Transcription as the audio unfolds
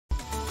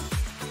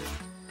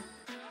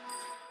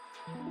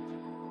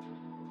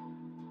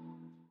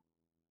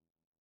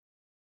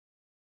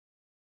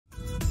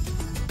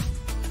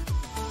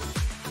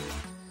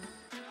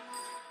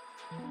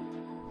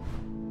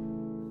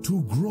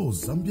To grow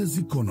Zambia's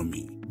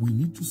economy, we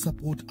need to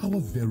support our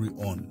very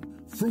own,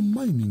 from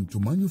mining to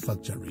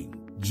manufacturing,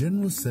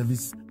 general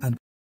service, and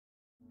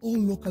all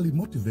locally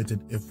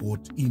motivated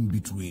effort in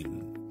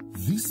between.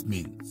 This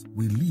means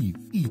we live,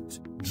 eat,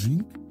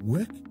 drink,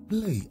 work,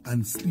 play,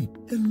 and sleep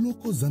a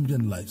local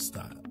Zambian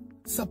lifestyle.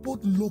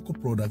 Support local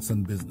products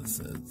and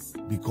businesses,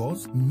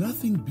 because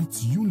nothing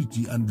beats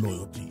unity and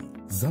loyalty.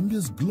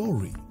 Zambia's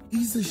glory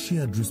is a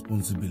shared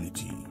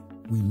responsibility.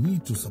 We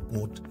need to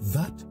support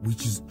that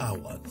which is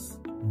ours.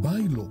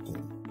 Buy local.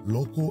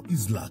 Local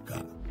is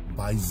Laka.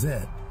 Buy Z.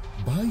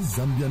 Buy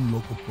Zambian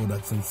local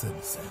products and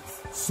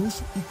services.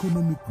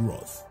 Socio-economic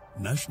growth,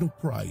 national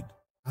pride,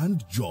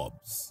 and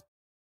jobs.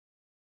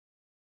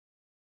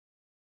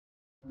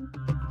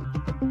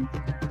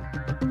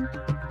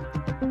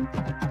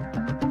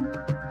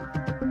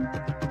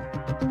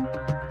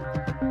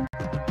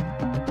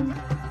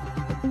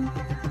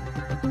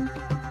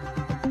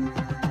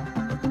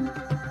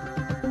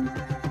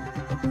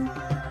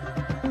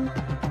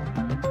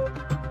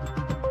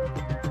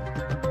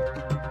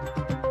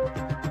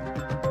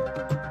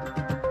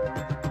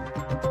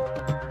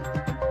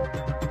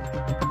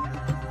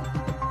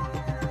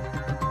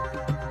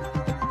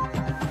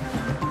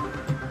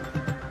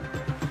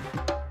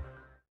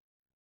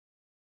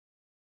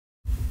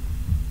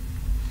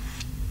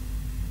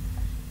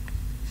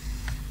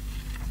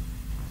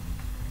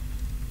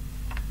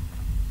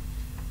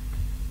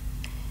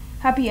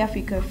 Happy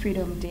Africa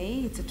Freedom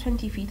Day. It's the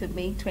 25th of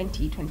May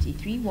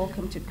 2023.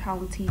 Welcome to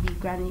Crown TV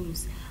Grand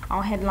News.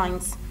 Our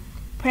headlines.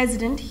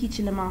 President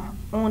Hichilema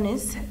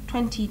honors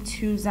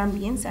 22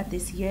 Zambians at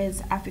this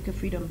year's Africa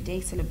Freedom Day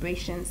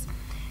celebrations.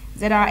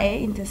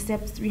 ZRA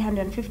intercepts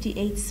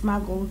 358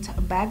 smuggled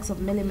bags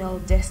of meal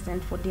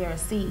destined for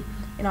DRC.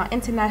 In our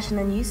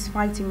international news,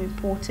 fighting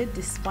reported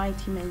despite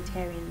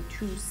humanitarian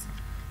truce.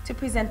 To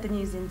present the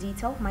news in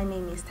detail, my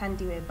name is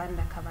Thandiwe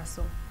Banda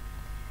Kabaso.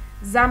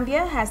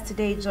 Zambia has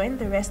today joined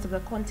the rest of the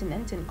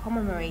continent in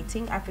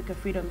commemorating Africa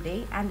Freedom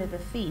Day under the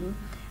theme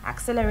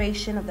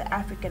Acceleration of the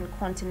African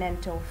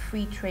Continental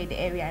Free Trade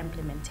Area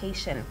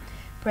Implementation.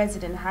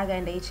 President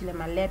Hakainde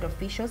Hichilema led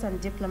officials and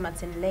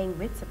diplomats in laying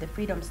wreaths at the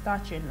Freedom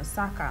Statue in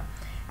Lusaka.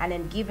 And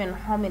in giving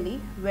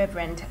homily,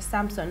 Reverend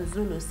Samson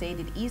Zulu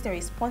said it is the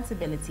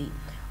responsibility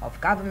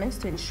of governments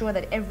to ensure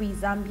that every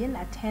Zambian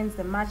attains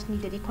the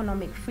much-needed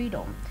economic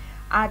freedom,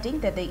 adding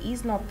that there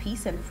is no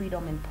peace and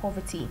freedom in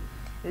poverty.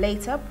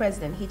 Later,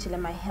 President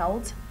Hichilema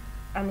held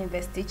an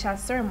investiture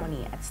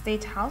ceremony at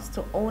State House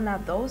to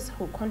honor those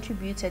who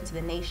contributed to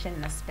the nation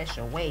in a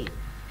special way.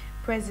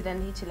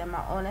 President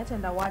Hichilema honored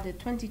and awarded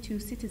 22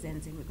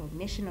 citizens in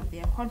recognition of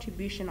their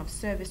contribution of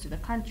service to the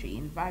country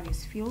in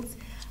various fields,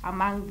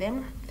 among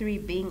them 3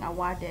 being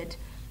awarded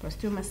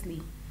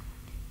posthumously.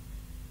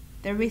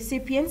 The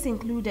recipients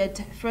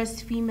included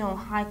first female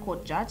High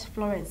Court Judge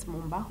Florence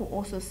Mumba, who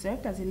also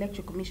served as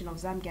Electoral Commission of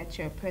Zambia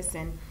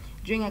chairperson.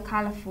 During a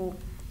colorful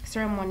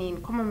ceremony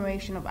in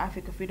commemoration of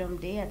Africa Freedom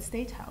Day at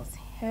State House,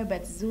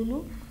 Herbert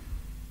Zulu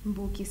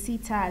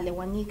Mbukisita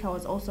Lewanika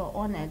was also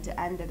honored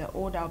under the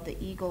Order of the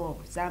Eagle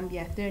of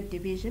Zambia 3rd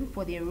Division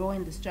for their role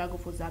in the struggle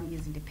for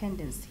Zambia's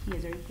independence.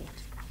 Here's a report.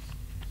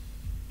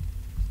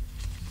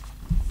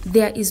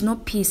 There is no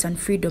peace and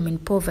freedom in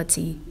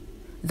poverty.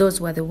 Those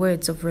were the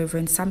words of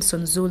Reverend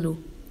Samson Zulu,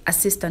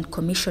 Assistant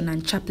Commissioner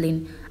and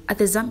Chaplain at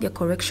the Zambia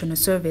Correctional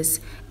Service,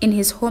 in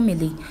his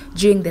homily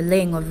during the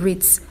laying of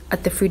wreaths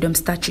at the Freedom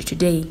Statue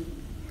today.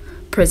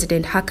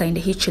 President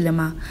Hakainde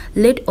Hichilema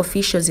led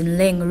officials in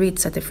laying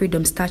wreaths at the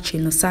Freedom Statue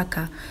in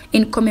Lusaka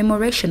in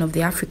commemoration of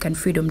the African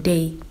Freedom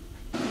Day.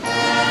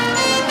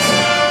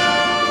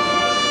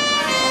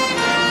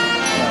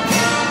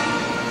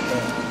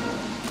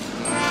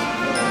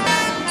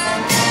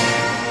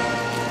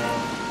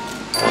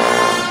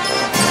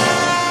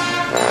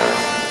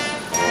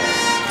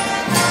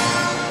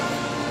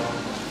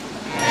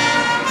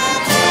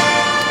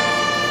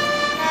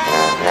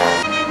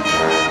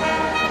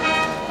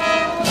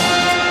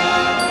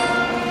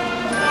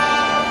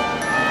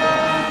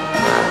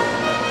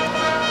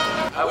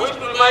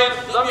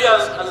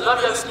 Zambians and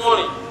Zambia this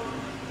morning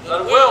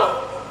that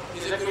wealth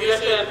is a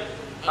creation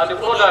and a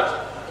product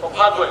of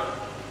hard work.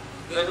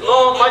 There is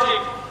no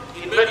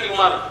magic in making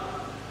money.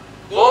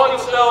 God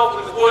himself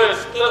in his words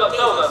tells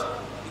us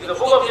in the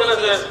book of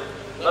Genesis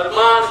that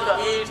man shall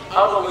eat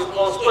out of his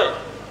own strength.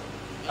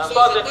 And so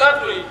as a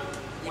country,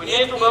 we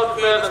need to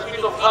cultivate the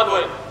spirit of hard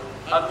work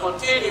and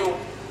continue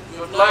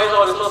to utilize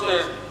our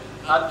resources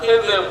and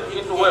turn them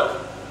into wealth.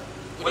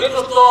 We need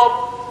to stop,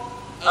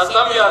 as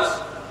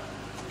Zambians,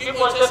 keep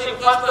on chasing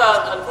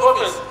factors and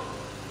profits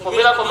for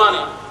miracle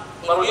money,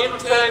 but we need to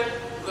take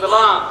the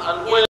land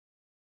and win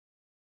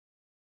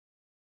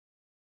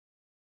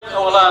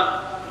our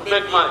land to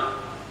make money.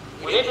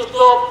 We need to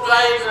stop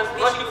trying and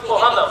rushing for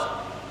handouts,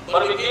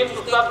 but begin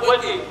to start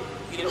working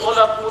in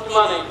order to put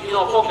money in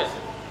our pockets.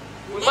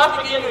 We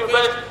must begin to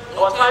invest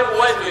our time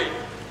wisely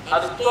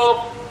and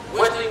stop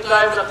wasting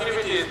time on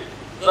activities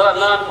that are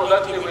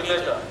non-productive in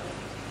nature.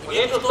 We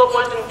need to stop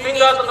pointing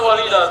fingers at our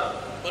leaders,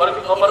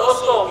 but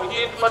also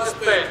begin to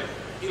participate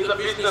in the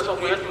business of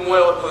creating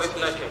wealth for this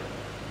nation.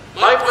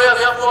 My prayer,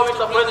 therefore,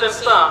 Mr. President,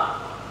 sir,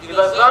 is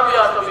that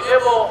Zambia shall be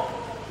able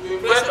to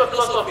embrace your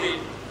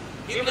philosophy,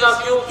 even as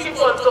you keep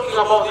on talking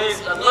about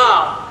this, and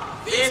now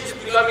this is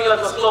becoming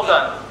as a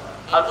slogan,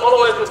 and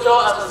always to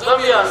tell us as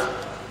Zambians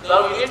that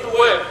we need to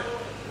work,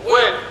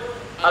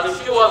 and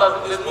ensure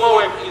that there is more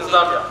work in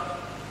Zambia.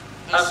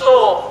 And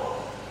so,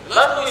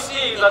 that we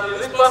see that in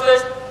this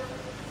passage,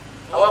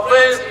 our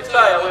friends in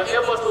Kaya were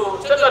able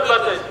to take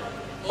advantage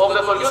of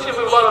the conducive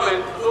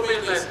environment to do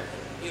business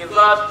in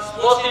that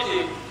small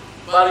city,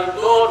 but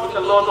endowed with a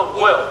lot of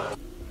wealth.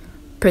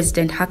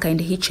 President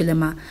Hakainde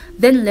Hichilema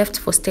then left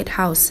for State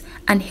House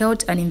and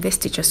held an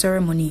investiture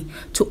ceremony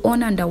to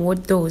honor and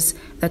award those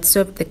that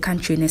served the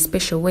country in a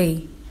special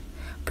way.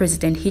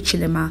 President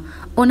Hichilema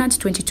honored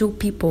 22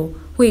 people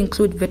who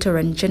include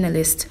veteran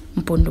journalist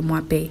Mpondo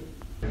Mwape.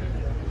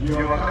 You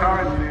are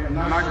currently a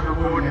national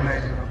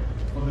coordinator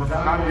for the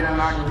Zambian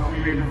National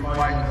Freedom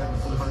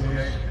Fighters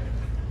Association.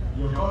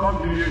 Your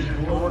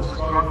contribution towards the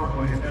struggle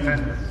for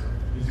independence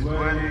is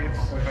worthy of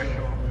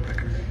special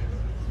recognition.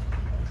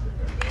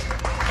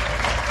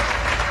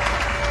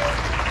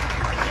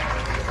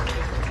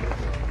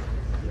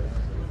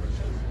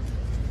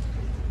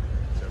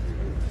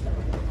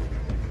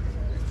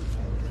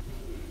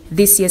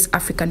 This year's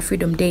African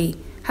Freedom Day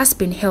has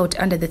been held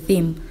under the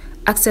theme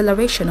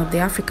Acceleration of the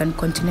African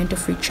Continental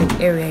Free Trade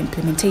Area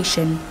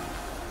Implementation.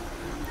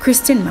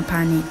 Christine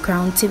Mapani,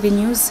 Crown TV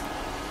News,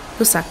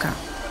 Lusaka.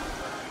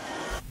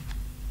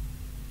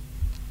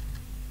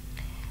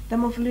 The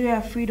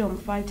Mufulira Freedom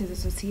Fighters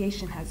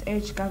Association has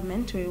urged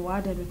government to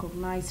reward and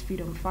recognize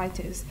freedom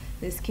fighters.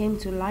 This came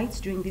to light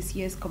during this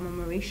year's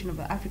commemoration of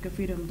the Africa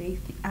Freedom Day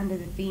under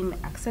the theme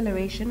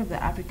Acceleration of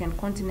the African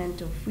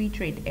Continental Free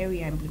Trade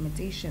Area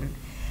Implementation.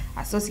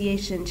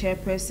 Association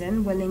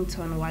Chairperson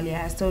Wellington Walia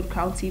has told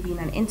Crown TV in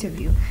an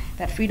interview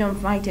that freedom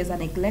fighters are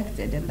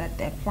neglected and that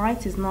their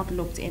plight is not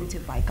looked into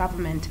by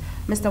government.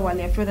 Mr.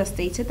 Walia further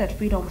stated that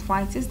freedom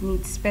fighters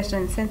need special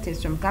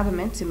incentives from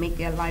government to make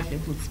their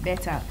livelihoods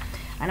better.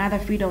 Another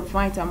freedom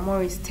fighter,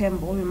 Maurice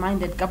Tembo,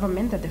 reminded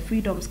government that the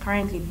freedoms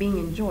currently being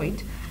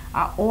enjoyed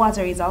are all as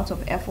a result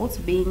of efforts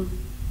being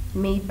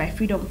made by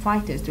freedom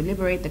fighters to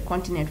liberate the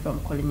continent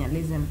from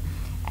colonialism.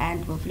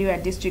 And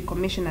Mufulira District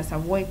Commissioner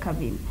Savoy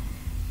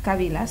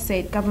Kavila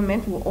said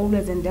government will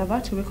always endeavor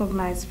to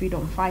recognize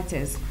freedom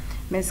fighters.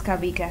 Ms.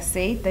 Kavika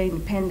said the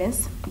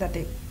independence that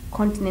the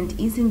continent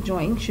is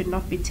enjoying should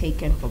not be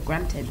taken for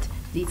granted.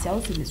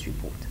 Details in this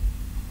report.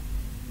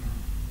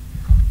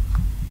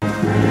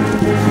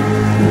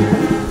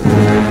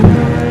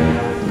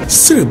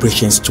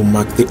 Celebrations to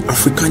mark the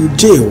African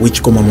Day,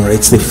 which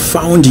commemorates the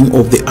founding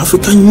of the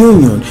African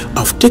Union,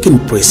 have taken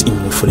place in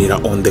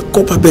Mufulira on the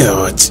Copper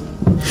Belt.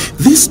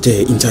 This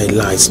day entirely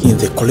lies in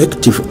the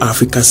collective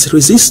Africa's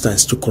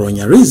resistance to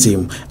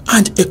colonialism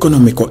and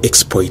economical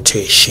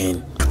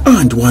exploitation.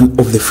 And one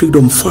of the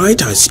freedom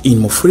fighters in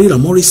Mufulira,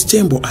 Maurice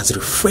Tembo, has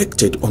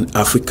reflected on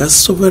Africa's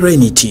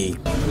sovereignty.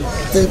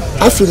 The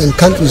African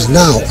countries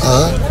now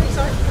are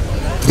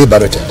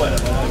liberated.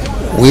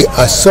 We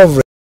are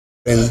sovereign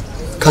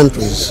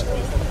countries.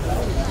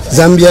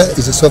 Zambia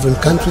is a sovereign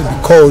country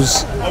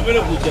because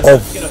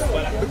of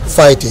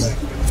fighting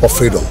for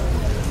freedom.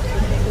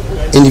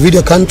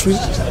 Individual countries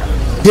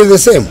did the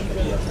same.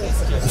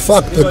 In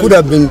fact, there could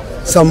have been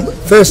some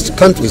first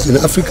countries in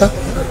Africa,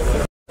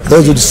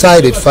 those who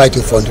decided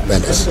fighting for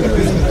independence.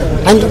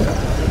 And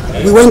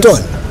we went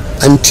on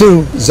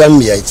until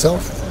Zambia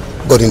itself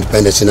got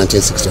independence in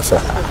 1964.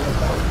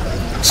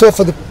 So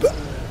for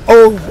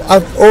all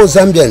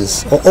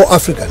Zambians or all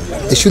Africans,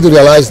 they should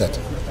realize that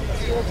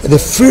the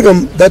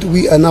freedom that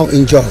we are now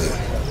enjoying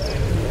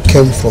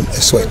came from a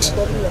sweat.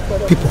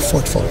 People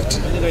fought for it.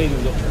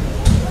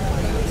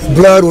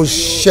 Blood was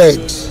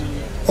shed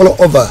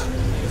all over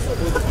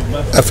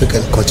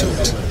African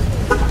continent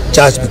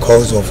just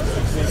because of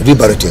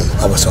liberating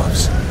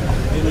ourselves.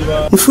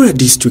 Mufulira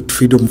District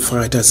Freedom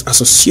Fighters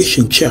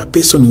Association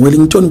Chairperson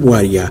Wellington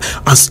Warrior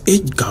has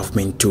urged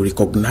government to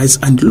recognize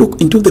and look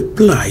into the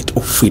plight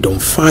of freedom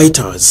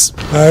fighters.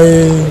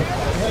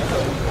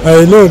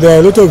 I know there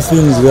are a lot of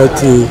things that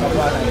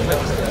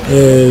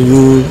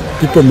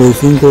people may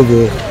think of,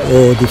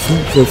 or the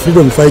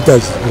freedom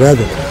fighters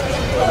rather,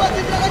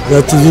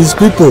 that these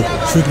people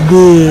should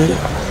be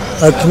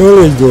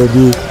acknowledged or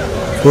be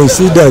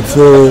considered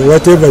for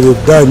whatever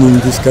they've done in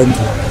this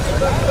country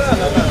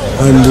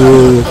and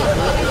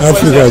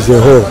Africa as a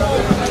whole.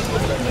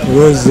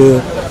 Because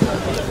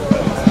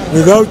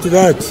without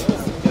that,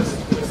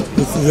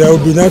 there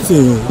will be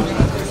nothing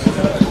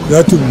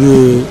that will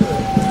be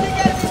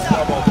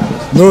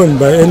known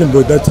by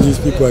anybody that these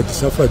people had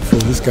suffered for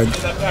this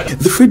country.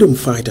 The freedom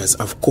fighters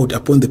have called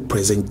upon the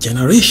present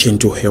generation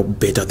to help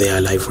better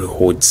their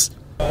livelihoods.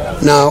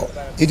 Now,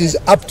 it is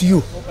up to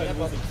you,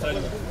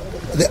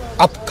 the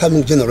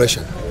upcoming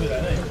generation,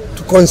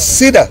 to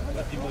consider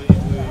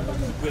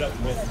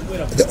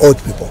the old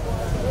people.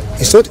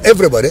 It's not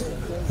everybody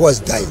who has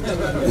died.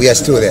 We are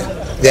still there.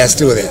 They are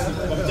still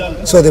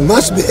there. So there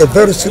must be a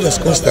very serious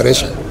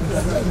consideration.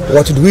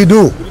 What did we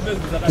do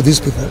to these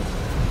people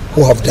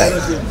who have died?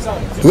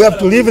 Do we have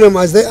to leave them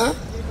as they are?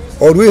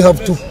 Or do we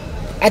have to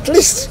at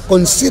least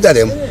consider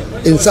them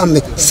in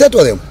something,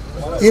 settle them?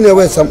 In a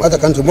way, some other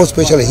countries, more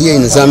especially here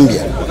in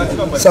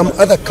Zambia, some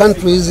other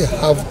countries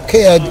have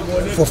cared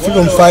for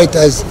freedom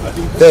fighters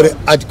very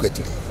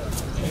adequately.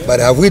 But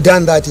have we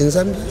done that in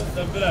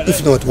Zambia?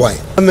 If not, why?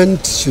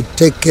 Government should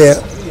take care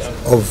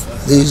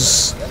of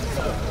these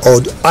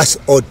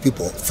old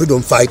people,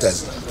 freedom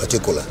fighters in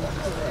particular,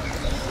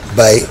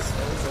 by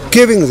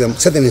giving them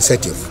certain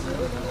incentive.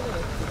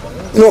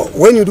 You know,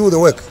 when you do the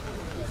work,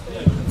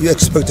 you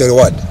expect a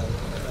reward.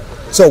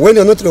 So when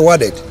you're not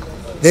rewarded,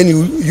 then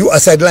you are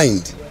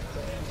sidelined,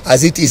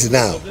 as it is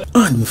now.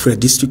 And Mufre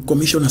District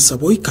Commissioner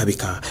Saboi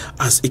Kabika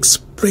has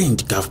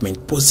explained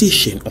government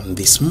position on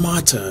this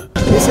matter.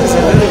 This is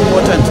a very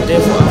important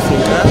day for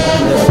Africa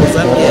and for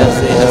Zambia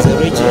as a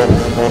region,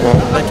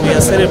 that we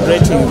are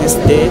celebrating this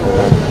day.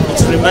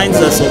 It reminds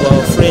us of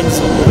our friends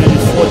who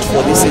really fought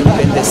for this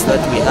independence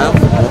that we have,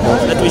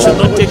 that we should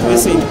not take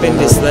this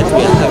independence that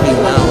we are having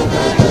now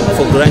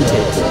for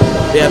granted.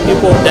 There are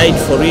people who died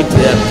for it,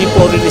 there are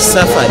people who really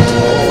suffered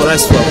for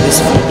us to have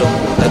this freedom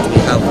that we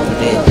have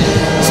today.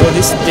 So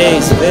this day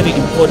is very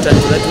important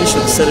that we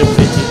should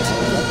celebrate it,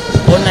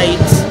 honor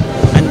it,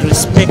 and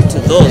respect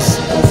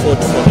those who fought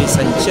for this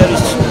and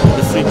cherish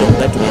the freedom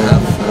that we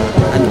have,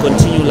 and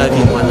continue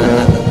loving one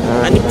another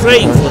and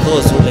praying for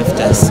those who left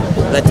us,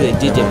 that they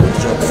did a good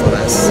job for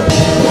us.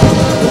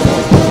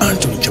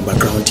 Anthony Chamba,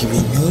 Ground TV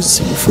News,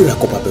 Mufura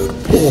Kopabel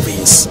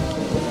Province.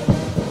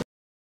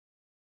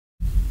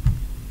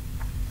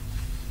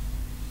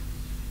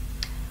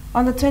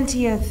 On the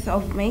 20th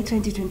of May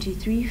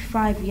 2023,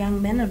 5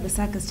 young men of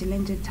Lusaka's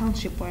Chilenge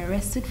Township were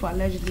arrested for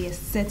allegedly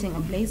setting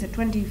ablaze a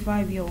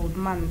 25-year-old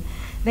man.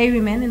 They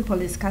remain in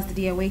police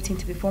custody awaiting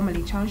to be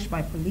formally charged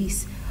by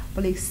police.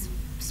 Police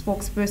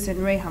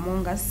spokesperson Ray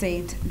Hamonga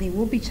said they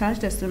will be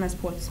charged as soon as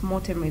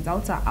post-mortem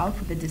results are out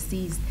for the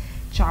deceased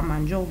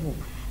Chama Njovu.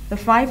 The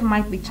 5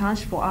 might be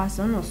charged for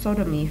arson or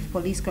sodomy if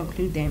police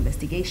conclude their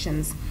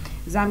investigations.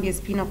 Zambia's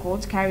penal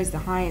code carries the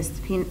highest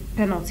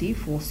penalty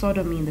for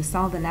sodomy in the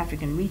Southern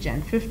African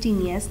region,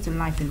 15 years to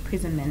life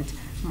imprisonment.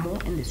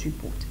 More in this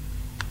report.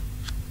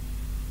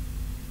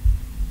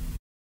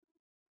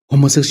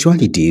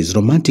 Homosexuality is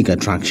romantic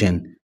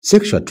attraction,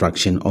 sexual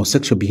attraction, or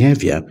sexual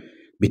behavior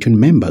between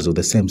members of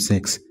the same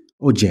sex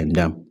or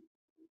gender.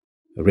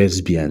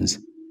 Lesbians,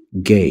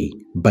 gay,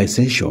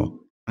 bisexual,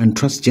 and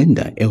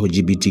transgender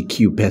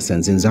LGBTQ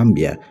persons in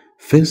Zambia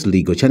face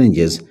legal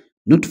challenges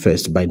not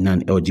faced by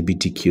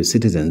non-LGBTQ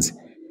citizens.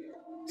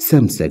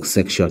 Same-sex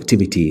sexual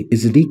activity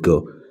is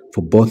illegal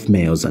for both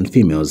males and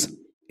females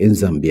in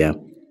Zambia.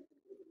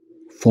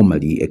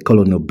 Formerly a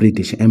colonial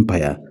British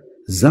Empire,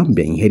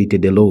 Zambia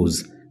inherited the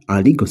laws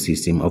and legal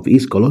system of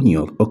its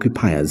colonial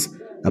occupiers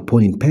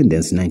upon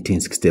independence in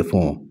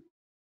 1964.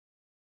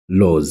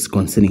 Laws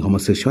concerning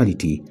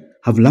homosexuality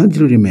have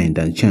largely remained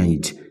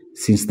unchanged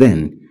since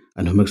then,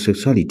 and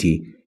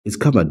homosexuality is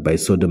covered by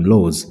Sodom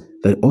laws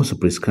that also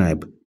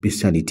prescribe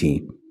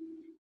bestiality.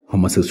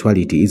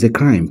 Homosexuality is a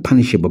crime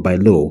punishable by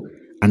law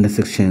under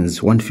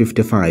sections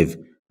 155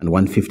 and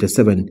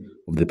 157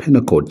 of the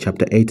Penal Code,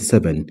 Chapter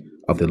 87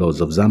 of the Laws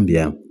of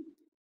Zambia.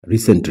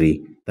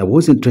 Recently, there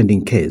was a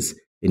trending case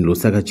in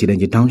Lusaka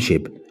Chilenge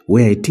Township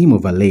where a team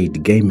of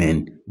alleged gay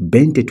men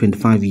bent a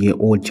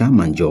 25-year-old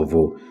Chama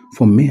Njovu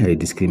for merely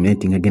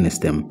discriminating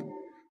against them.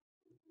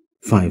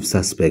 5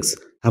 suspects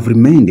have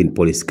remained in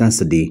police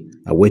custody,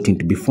 awaiting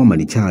to be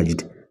formally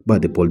charged by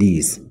the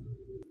police.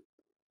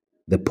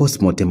 The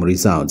post-mortem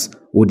results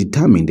will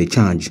determine the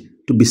charge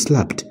to be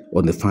slapped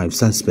on the 5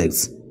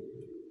 suspects.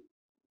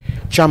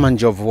 Chama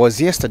Njovu was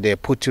yesterday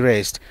put to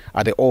rest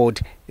at the old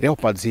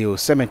Leopards Hill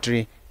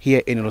Cemetery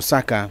here in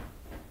Lusaka,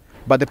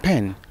 but the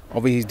pain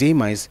of his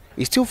demise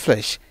is still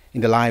fresh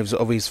in the lives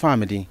of his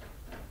family.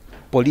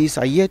 Police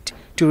are yet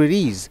to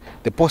release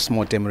the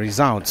post-mortem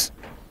results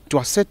to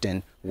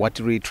ascertain what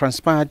really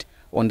transpired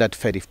on that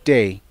fatal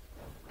day.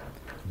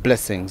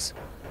 Blessings.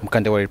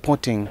 Thandiwe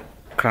reporting,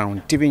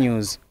 Crown TV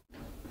News.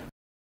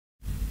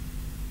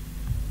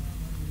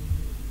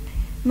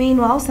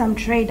 Meanwhile, some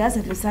traders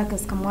at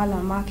Lusaka's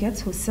Kamwala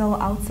markets who sell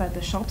outside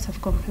the shops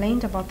have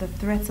complained about the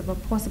threats of a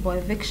possible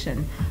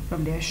eviction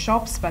from their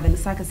shops by the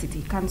Lusaka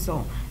City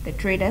Council. The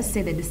traders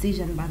say the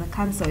decision by the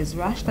council is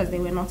rushed as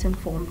they were not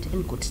informed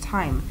in good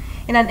time.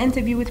 In an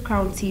interview with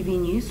Crown TV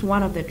News,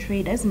 one of the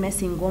traders,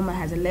 Messi Ngoma,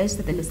 has alleged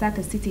that the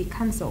Lusaka City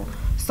Council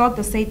sought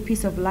the said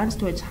piece of land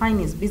to a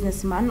Chinese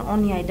businessman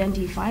only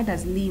identified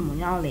as Lee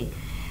Munyale.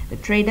 The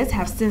traders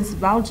have since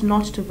vowed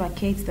not to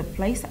vacate the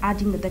place,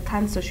 adding that the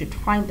council should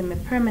find them a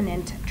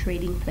permanent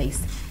trading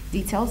place.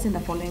 Details in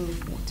the following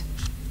report.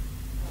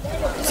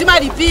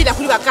 Zimalipira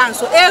kuli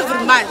vakanso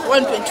every month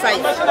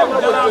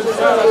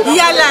 125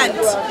 ya land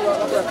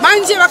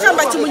manje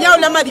vakamba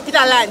timunyaula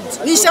malipira land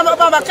nishamba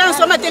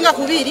vakanso amatenga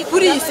kuviri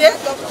kurise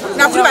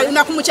na kuli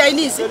na kumu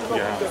Chinese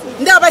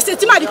ndaba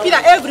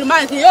setimaliPira every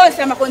month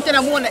yose ama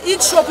container muona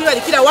each shop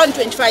imalipira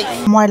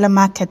 125. Mwala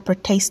Market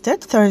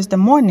protested Thursday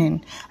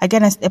morning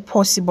against a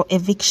possible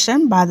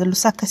eviction by the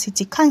Lusaka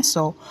City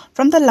Council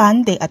from the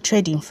land they are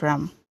trading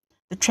from.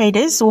 The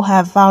traders, who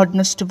have vowed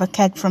not to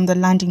vacate from the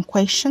land in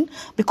question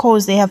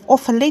because they have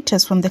offer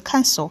letters from the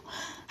council,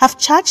 have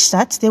charged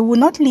that they will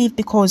not leave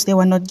because they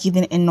were not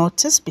given a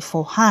notice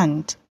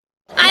beforehand.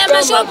 Aya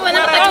mashopu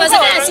wanapatiwa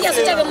zaka siya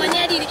socha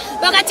vemanyadiri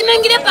wakati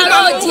mengine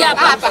parodi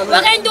hapa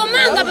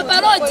wakaendomanga pa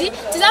parodi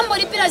tizambo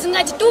lipira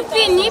zingati 2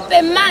 pini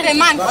per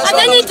month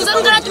atani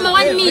tuzangala tuma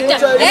 1 meter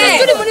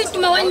tuli muli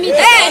tuma 1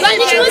 meter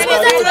bali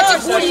chinozipoza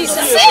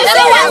tunachifulisa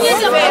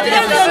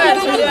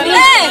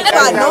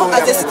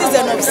as a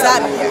citizen of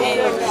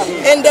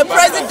Zambia and the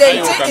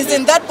president is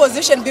in that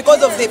position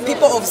because of the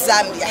people of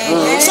Zambia.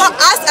 So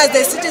us as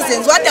the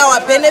citizens, what are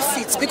our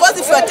benefits? Because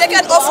if we are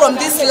taken off from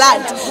this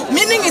land,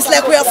 meaning it's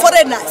like we are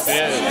foreigners.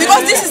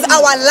 Because this is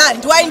our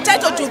land, we are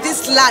entitled to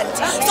this land.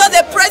 So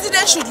the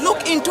president should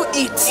look into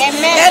it.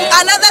 And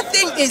another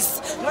thing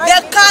is,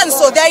 the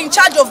council, they are in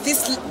charge of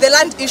the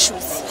land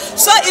issues.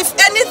 So if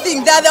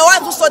anything, they are the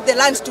ones who sort the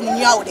land to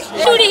Mnyaude.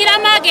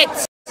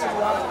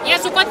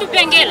 Yes, uko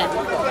tupengela.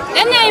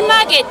 Then I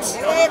market.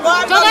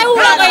 Toka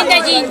ula kwa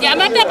inda jinja.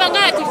 Amapepa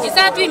nga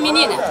tukisatu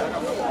iminina.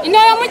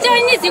 Inoyo mcha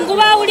winizi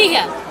nguba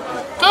uliha.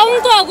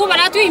 Kaungo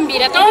kubala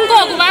tuimbira. Kaungo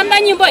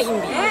kubamba nyimbo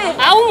himbi.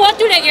 Au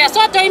mwotu legera.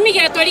 Soto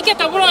imigera tolike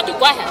toburo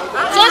tukwaha.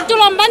 Soto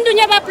lombandu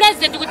nyaba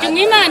president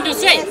kuchungima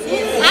anduswe.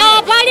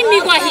 Pali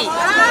migwahi.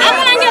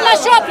 Amulange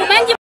mashopu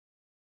manji.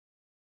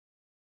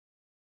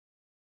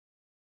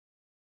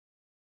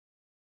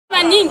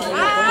 Maningi.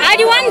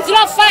 Adi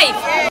 105.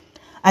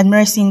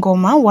 Admirasi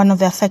Ngoma, one of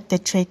the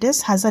affected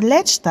traders, has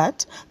alleged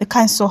that the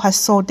council has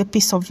sold the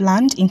piece of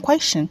land in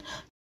question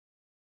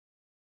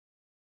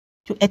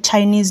to a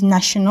Chinese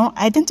national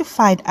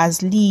identified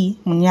as Li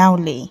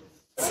Munyaule.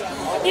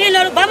 These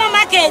are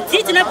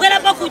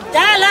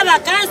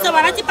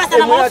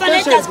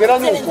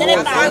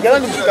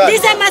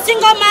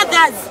single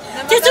mothers.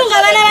 Titunga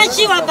wale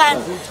wachiwa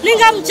bana.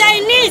 Linga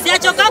mchinese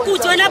achoka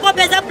kuchona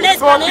popeza place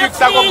bana.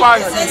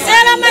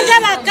 Sera manja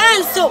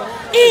vakanso.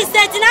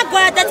 Ise tina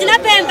gwada tina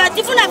pemba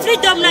tifuna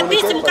freedom na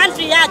peace mu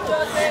country yatu.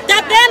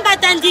 Ta pemba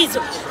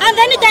tandizo. And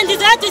then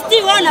tandizo yatu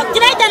still ona.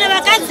 Tinaita na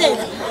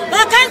vakansela.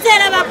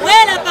 Vakansela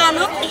vabwela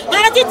pano.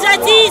 Barati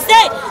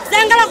tratise.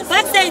 Sangala ku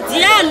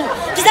backside yanu.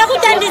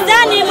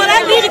 Tisakutandizani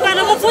morabili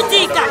pano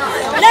mufutika.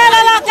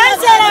 Lela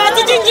vakansela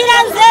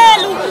watichinjira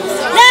nzelu.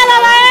 Lela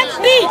va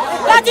MP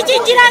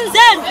watichinjira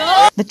nzelu.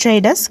 The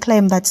traders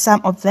claim that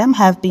some of them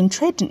have been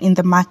trading in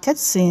the market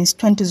since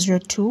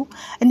 2002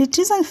 and it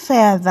is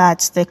unfair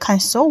that the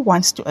council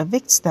wants to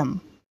evict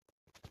them.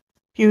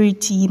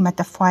 Purity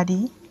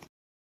Matafwadi,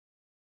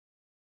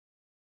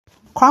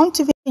 Crown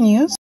TV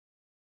News,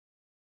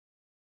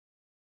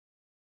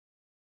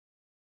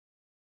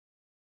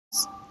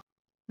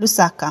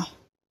 Lusaka.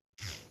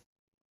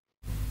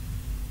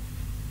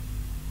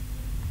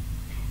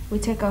 We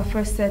take our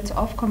first set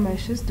of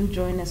commercials. Do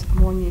join us for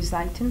more news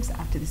items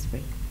after this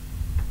break.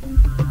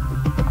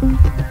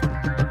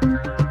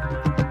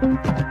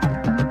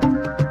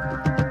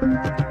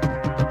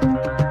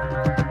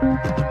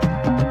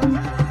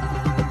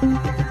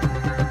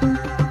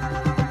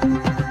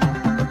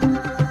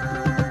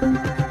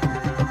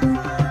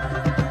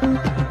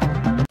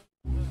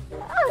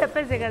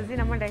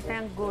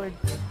 Thank God.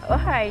 All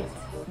right,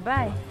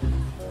 bye.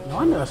 No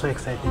wonder you're so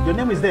excited. Your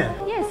name is there?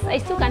 Yes, I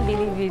still can't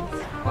believe it.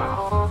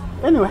 Wow.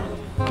 Anyway,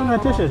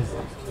 congratulations.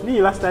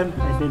 Me, last time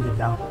I turned it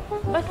down.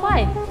 But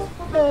why?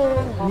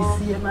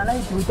 This year my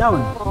life is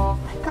down.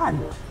 I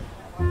can't.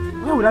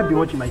 Where would I be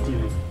watching my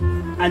TV?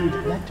 And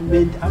that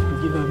meant I have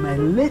to give her my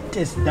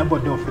latest double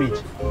door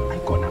fridge.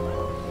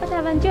 But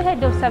haven't you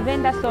heard of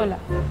Savenda Solar?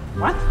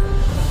 What?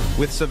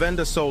 With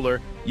Savenda Solar,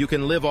 you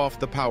can live off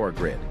the power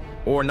grid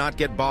or not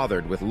get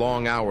bothered with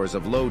long hours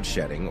of load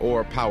shedding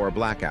or power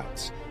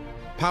blackouts.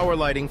 Power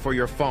lighting for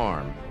your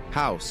farm,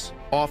 house,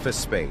 office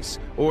space,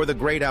 or the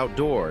great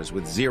outdoors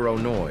with zero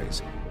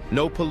noise,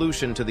 no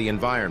pollution to the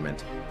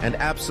environment, and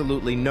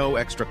absolutely no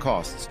extra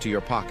costs to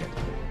your pocket.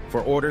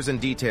 For orders and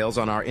details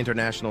on our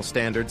international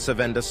standard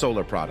Savenda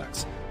solar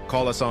products,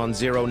 call us on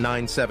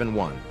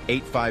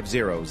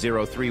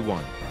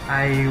 0971-850-031.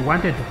 I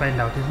wanted to find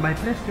out, is my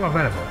place still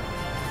available?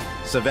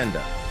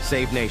 Savenda,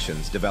 save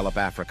nations, develop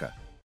Africa.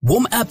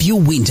 Warm up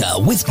your winter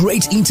with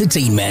great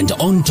entertainment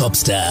on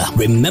Topstar.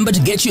 Remember to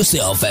get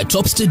yourself a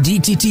Topstar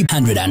DTT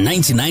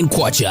 199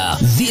 kwacha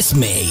this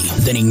May.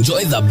 Then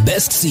enjoy the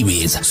best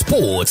series,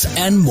 sports,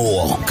 and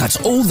more. Catch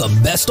all the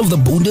best of the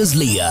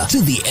Bundesliga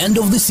to the end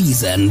of the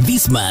season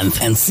this month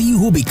and see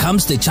who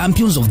becomes the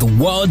champions of the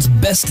world's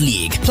best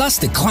league. Plus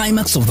the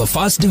climax of the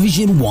First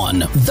Division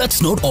 1.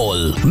 That's not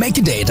all. Make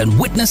a date and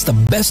witness the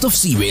best of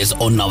series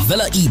on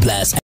Novella E+.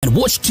 And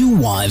watch Two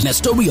Wives, a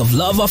story of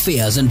love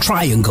affairs and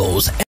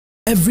triangles,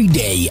 every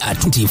day at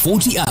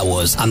 2040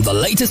 hours and the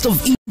latest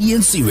of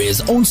Indian series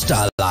on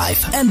Star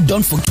Life. And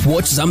don't forget to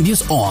watch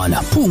Zambia's on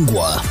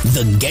Pungwa,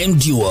 the game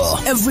duel,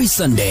 every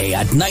Sunday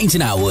at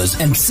 19 hours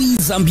and see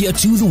Zambia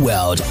to the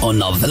world on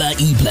Novella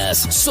E+.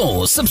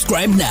 So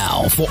subscribe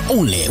now for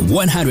only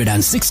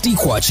 160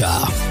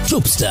 kwacha.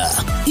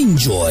 Topstar,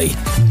 enjoy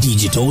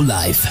digital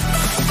life.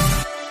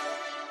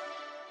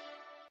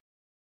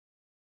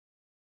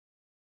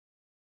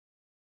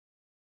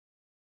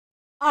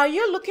 Are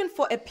you looking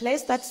for a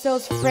place that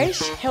sells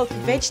fresh, healthy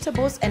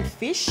vegetables and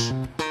fish?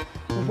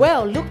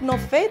 Well, look no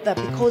further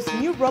because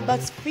New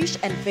Roberts Fish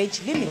and Veg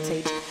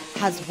Limited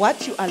has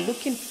what you are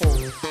looking for.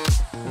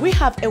 We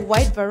have a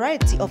wide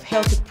variety of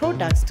healthy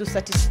products to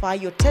satisfy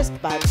your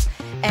taste buds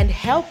and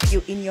help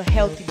you in your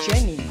healthy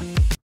journey.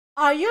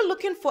 Are you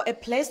looking for a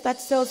place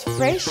that sells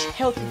fresh,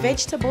 healthy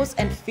vegetables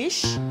and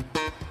fish?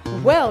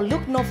 Well,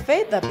 look no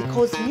further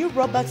because New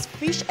Roberts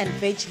Fish and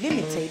Veg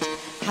Limited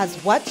has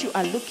what you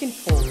are looking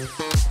for.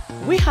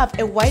 We have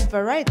a wide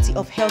variety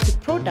of healthy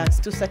products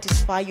to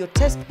satisfy your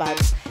taste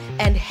buds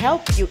and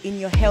help you in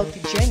your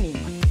healthy journey.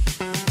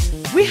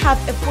 We have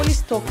a fully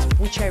stocked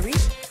butchery,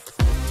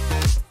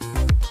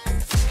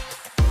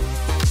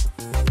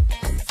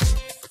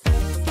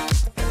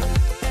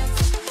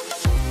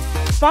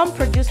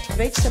 farm-produced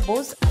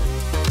vegetables,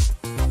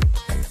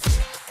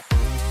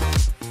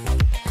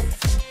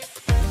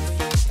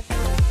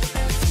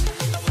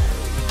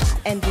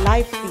 and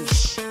live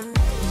fish.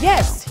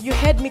 Yes, you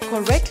heard me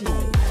correctly,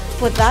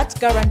 for that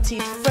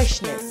guaranteed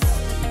freshness.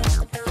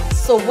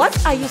 So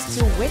what are you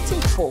still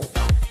waiting for?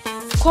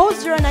 Call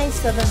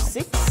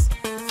 0976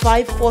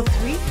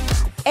 543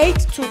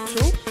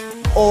 822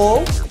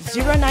 or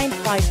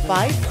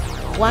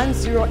 0955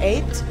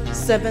 108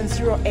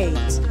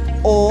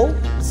 708 or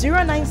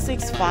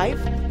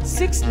 0965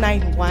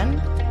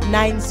 691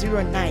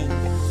 909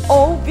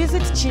 or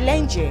visit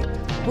Chilenje,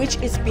 which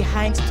is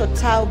behind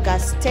Total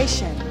Gas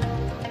Station.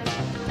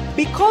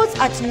 Because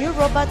at New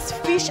Roberts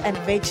Fish and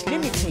Veg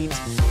Limited,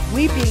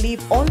 we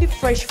believe only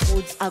fresh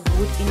foods are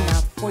good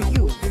enough for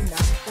you.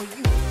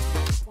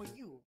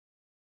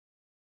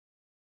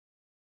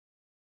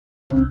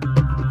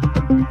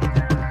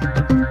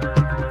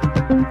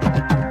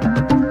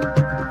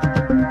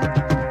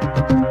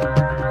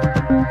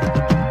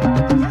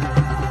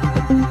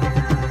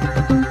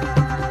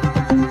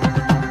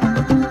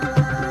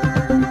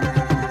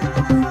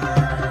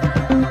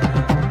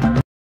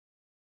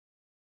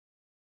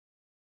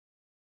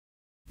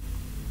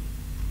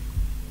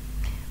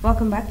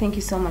 Welcome back. Thank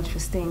you so much for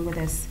staying with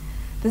us.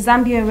 The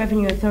Zambia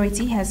Revenue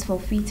Authority has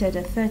forfeited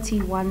a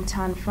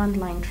 31-ton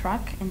frontline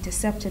truck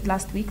intercepted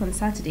last week on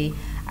Saturday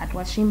at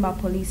Washimba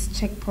Police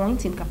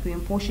Checkpoint in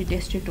Kapuyemposhi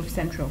District of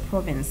Central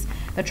Province.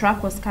 The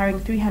truck was carrying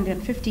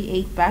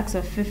 358 bags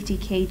of 50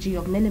 kg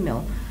of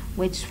millimil,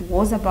 which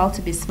was about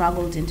to be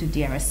smuggled into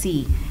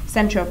DRC.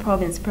 Central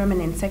Province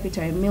Permanent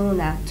Secretary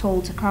Milner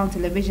told Crown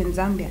Television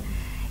Zambia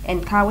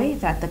and Kawe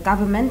that the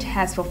government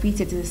has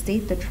forfeited to the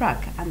state the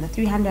truck and the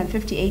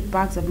 358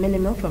 bags of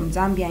millimil from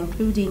Zambia,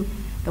 including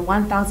the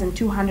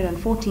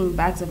 1,214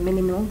 bags of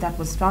millimil that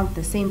was found in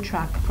the same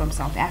truck from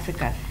South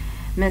Africa.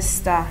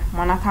 Mr.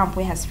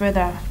 Monakampwe has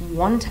further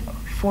warned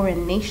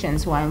foreign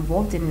nations who are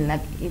involved in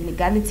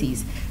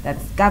illegalities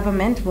that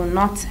government will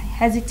not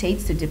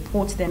hesitate to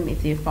deport them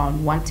if they are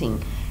found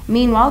wanting.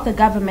 Meanwhile, the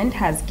government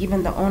has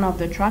given the owner of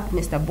the truck,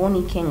 Mr.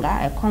 Boni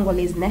Kenga, a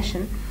Congolese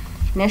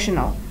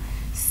national,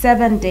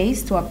 7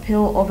 days to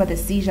appeal over the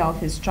seizure of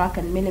his truck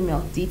and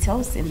millimil.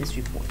 Details in this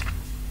report.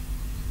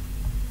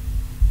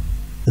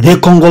 The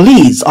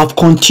Congolese have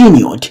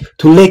continued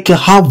to wreak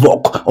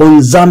havoc on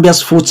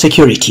Zambia's food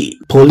security.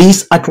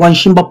 Police at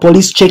Washimba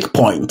Police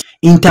Checkpoint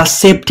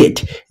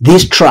intercepted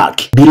this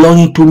truck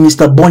belonging to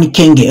Mr. Boni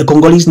Kenge, a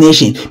Congolese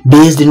nation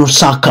based in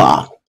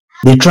Osaka.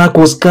 The truck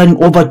was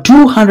carrying over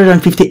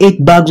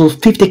 258 bags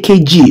of 50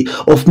 kg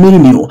of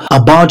millimil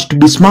about to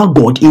be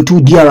smuggled into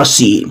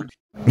DRC.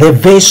 The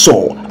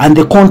vessel and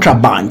the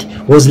contraband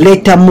was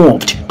later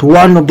moved to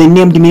one of the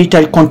named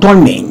military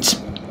cantonments.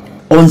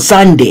 On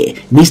Sunday,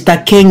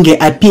 Mr. Kenge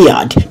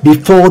appeared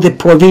before the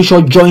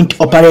provincial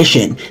joint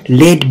operation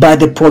led by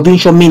the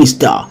provincial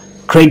minister,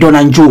 Credo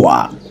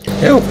Nanjua.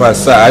 Help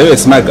us, sir. Are you a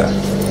smuggler?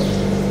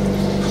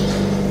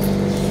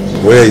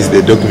 Where is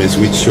the documents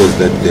which shows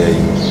that they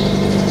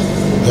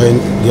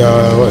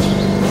are what?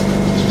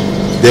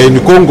 They're in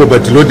Congo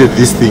but loaded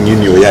this thing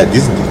in your yard,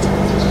 isn't it?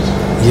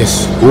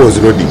 Yes. Who was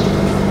loading?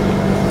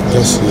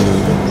 Just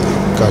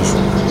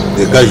casual.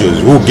 The casuals.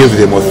 Who gave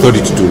them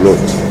authority to load?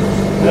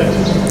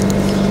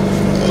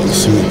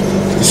 It's me.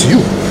 It's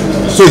you.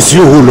 So it's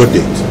you who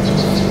loaded.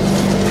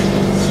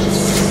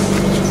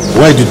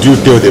 Why did you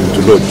tell them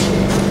to load?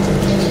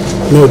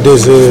 No,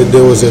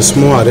 there was a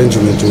small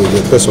arrangement with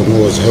the person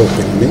who was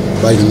helping me,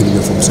 buying me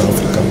from South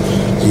Africa.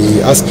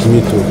 He asked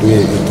me to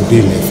do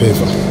him a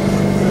favor.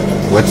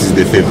 What is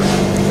the favor?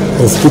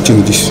 Of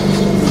putting this.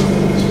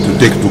 To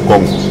take to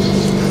Congo?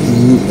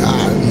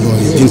 No,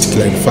 he didn't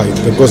clarify it,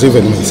 because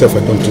even myself, I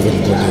don't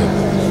even go there.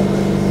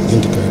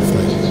 didn't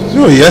clarify.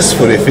 No, he asked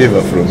for a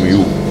favor from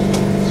you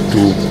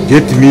to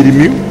get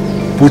meal,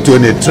 put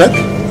on a truck,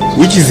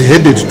 which is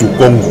headed to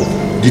Congo.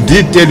 Did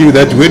he tell you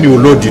that when you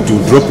load it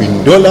will drop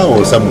in dollar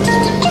or somewhere?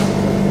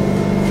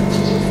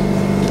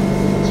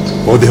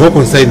 Or the whole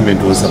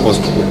consignment was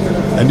supposed to go?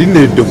 And in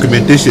the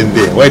documentation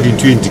there, why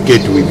didn't you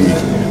indicate with the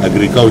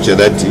agriculture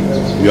that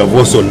you have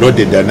also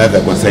loaded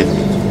another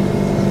consignment?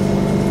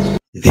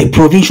 The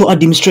provincial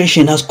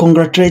administration has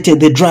congratulated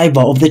the driver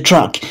of the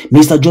truck,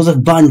 Mr.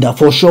 Joseph Banda,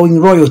 for showing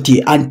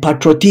loyalty and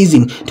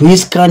patriotism to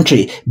his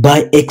country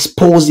by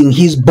exposing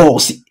his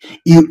boss'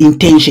 ill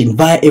intention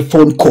via a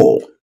phone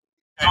call.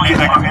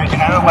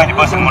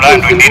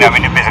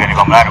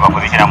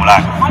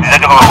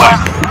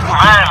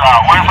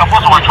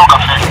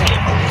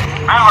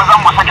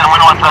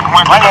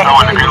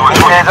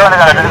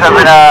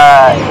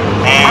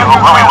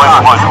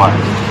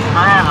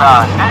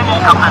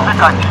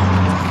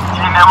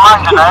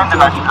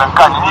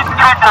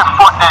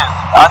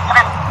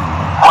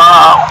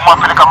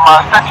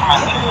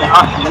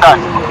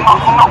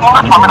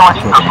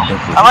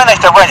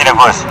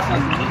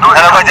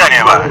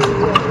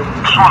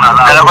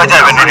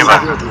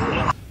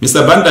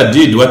 Mr. Banda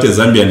did what a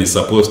Zambian is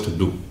supposed to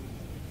do.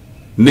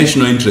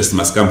 National interest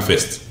must come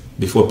first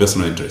before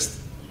personal interest.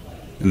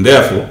 And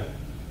therefore,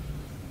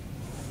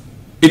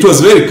 it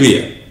was very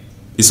clear,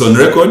 it's on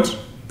record,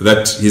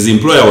 that his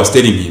employer was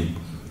telling him,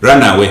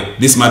 run away,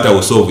 this matter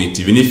will solve it.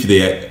 Even if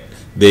they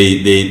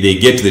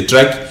get the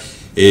truck,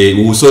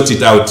 we will sort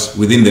it out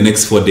within the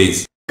next 4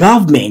 days.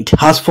 Government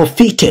has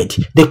forfeited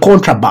the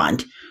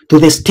contraband to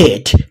the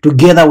state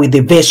together with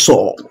the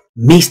vessel.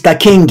 Mr.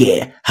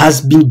 Kenge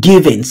has been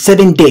given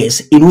 7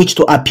 days in which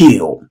to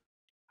appeal.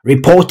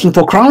 Reporting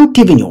for Crown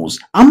TV News,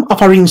 I'm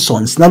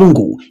Afarinson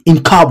Snalungu in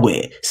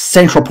Kabwe,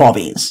 Central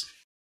Province.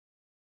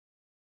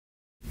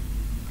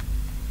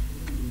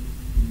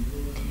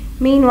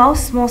 Meanwhile,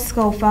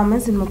 small-scale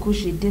farmers in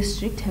Mukushi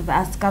district have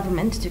asked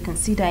government to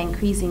consider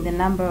increasing the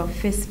number of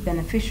FISP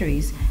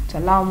beneficiaries to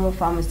allow more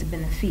farmers to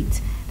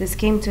benefit. This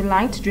came to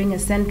light during a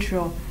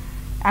central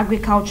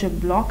agriculture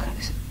block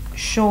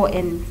show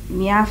in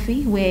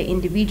Miafi, where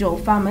individual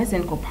farmers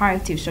and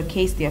cooperatives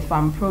showcased their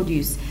farm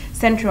produce.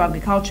 Central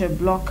Agriculture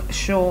Block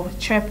Show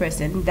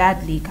chairperson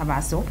Dudley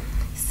Kabaso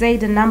said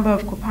the number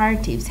of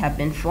cooperatives have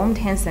been formed,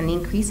 hence an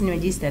increase in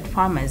registered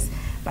farmers,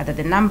 but that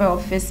the number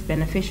of FISP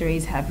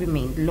beneficiaries have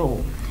remained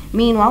low.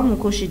 Meanwhile,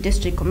 Mukushi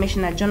District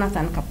Commissioner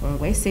Jonathan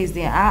Kapungwe says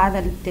there are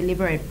other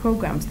deliberate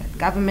programs that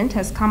government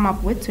has come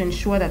up with to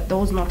ensure that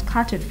those not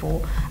catered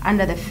for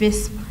under the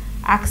FISP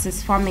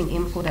access farming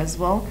input as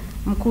well.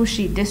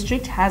 Mukushi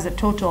District has a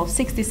total of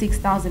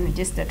 66,000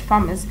 registered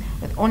farmers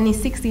with only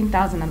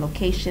 16,000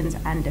 allocations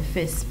under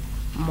FISP.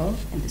 More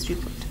in this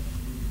report.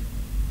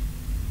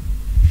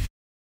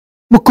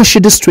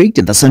 Mukushi District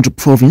in the Central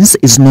Province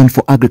is known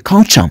for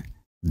agriculture.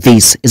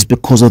 This is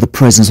because of the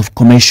presence of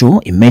commercial,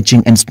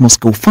 emerging and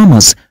small-scale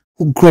farmers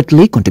who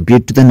greatly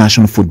contribute to the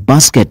national food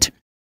basket.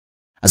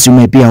 As you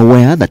may be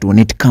aware that when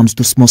it comes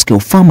to small-scale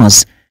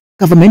farmers,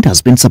 government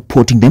has been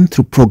supporting them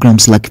through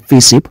programs like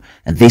FISP,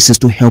 and this is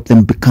to help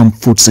them become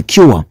food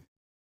secure.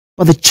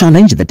 But the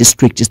challenge in the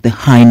district is the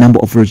high number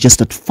of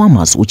registered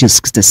farmers, which is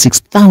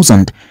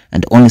 66,000,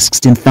 and only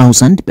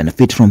 16,000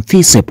 benefit from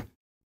FISP.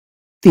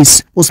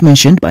 This was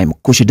mentioned by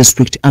Mukushi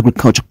District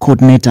Agriculture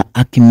Coordinator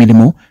Aki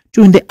Milimo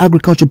during the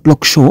Agriculture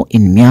Block Show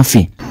in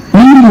Miafi.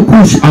 In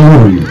Mukushi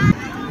alone,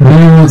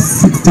 there are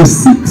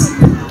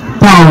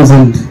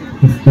 66,000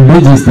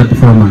 registered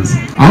farmers.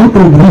 Out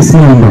of this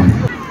number,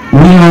 we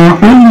are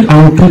only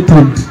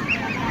allocated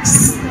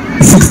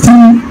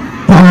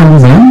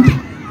 16,000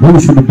 who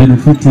should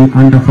benefit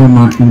under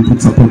Farmer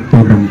Input Support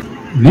Program.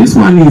 This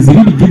one is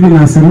really giving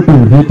us a lot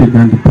of headache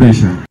and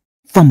pressure.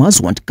 Farmers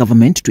want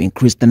government to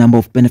increase the number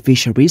of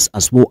beneficiaries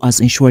as well as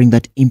ensuring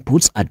that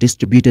inputs are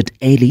distributed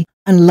early,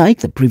 unlike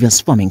the previous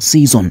farming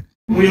season.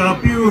 We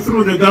appeal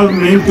through the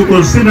government to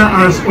consider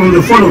us on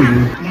the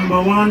following.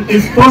 Number one,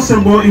 if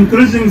possible,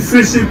 increasing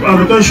FISP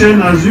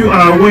allocation. As you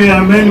are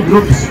aware, many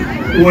groups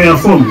were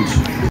formed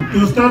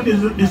to start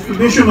the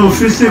distribution of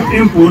FISP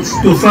inputs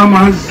to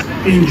farmers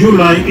in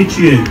July each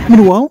year.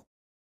 Meanwhile,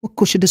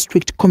 Mukushi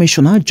District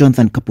Commissioner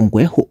Jonathan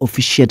Kapungwe, who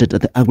officiated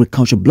at the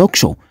Agriculture Block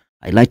Show,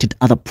 highlighted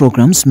other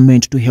programs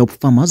meant to help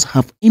farmers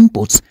have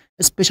inputs,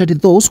 especially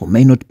those who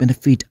may not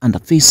benefit under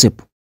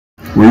FISP.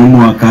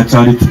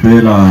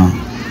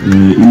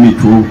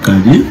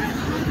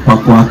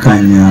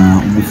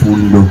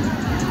 Umufundo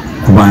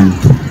ku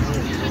bantu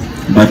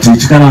but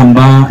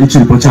ikikaramba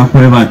ikiripo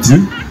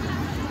cyakwebati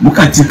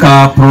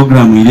mukatika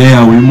program ile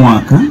ya buri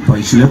mwaka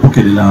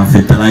twayishirepokerera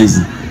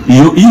fertilizer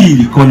iyo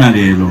ilikona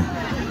lero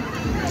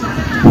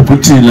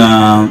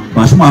ukutila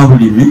bashuma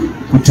bulimi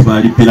kuti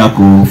balipira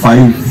ko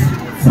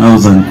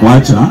 5,000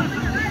 kwacha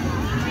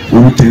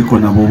ubuteko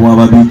nabo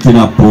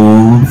babikira po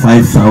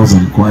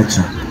 5,000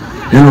 kwacha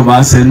lero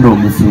basendo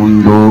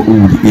umufundo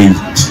uri 8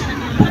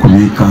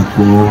 ukumika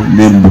ko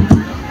nembuto.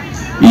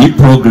 Iyi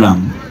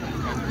program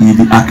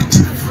ili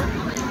active.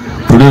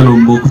 Tulero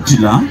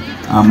mbokutila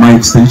my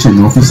extension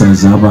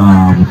officers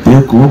aba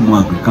buteko mu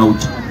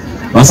agriculture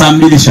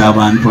basambilisha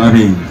abantu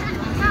abengi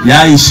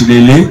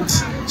yaishile late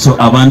so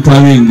abantu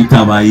abengi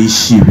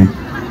tabayishibe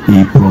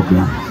the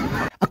program.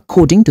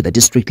 According to the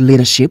district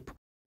leadership,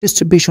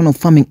 distribution of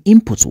farming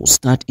inputs will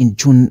start in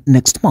June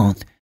next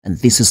month, and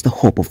this is the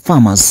hope of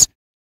farmers.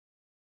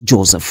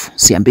 Joseph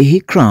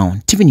Siambehi,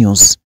 Crown TV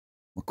News,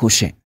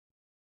 Mokoshe.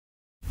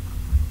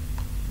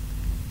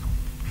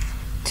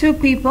 2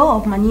 people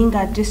of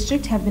Maninga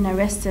district have been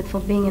arrested for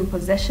being in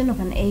possession of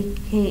an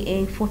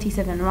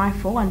AK-47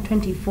 rifle and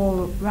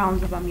 24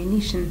 rounds of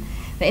ammunition.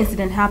 The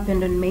incident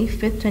happened on May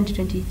 5th,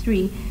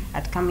 2023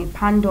 at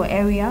Kamipando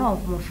area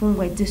of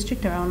Mufungwe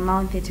district around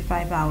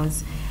 9:35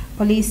 hours.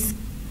 Police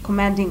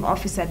Commanding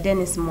Officer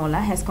Dennis Mola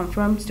has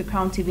confirmed to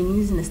Crown TV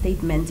News in a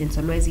statement in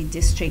Solwezi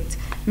district.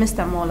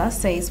 Mr. Mola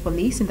says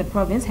police in the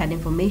province had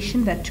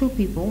information that 2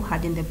 people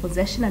had in their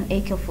possession an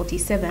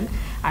AK-47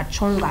 at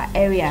Chonga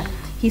area.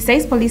 He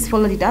says police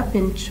followed it up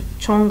in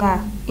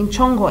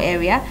Chongo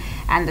area,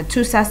 and the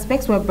 2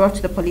 suspects were brought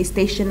to the police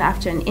station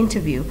after an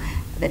interview.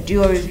 The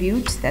duo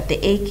revealed that the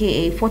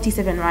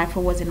AK-47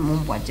 rifle was in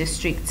Mumbwa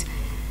district.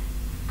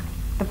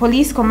 The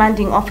police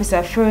commanding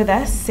officer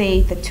further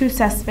said the 2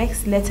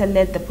 suspects later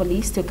led the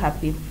police to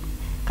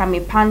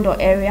Kamipando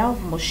area of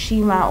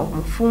Moshima of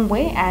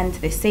Mufungwe, and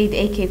they said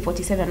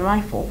AK-47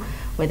 rifle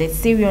with its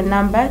serial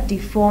number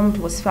deformed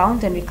was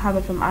found and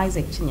recovered from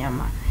Isaac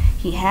Chinyama.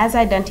 He has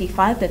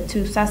identified the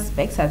 2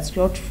 suspects as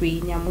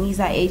Godfrey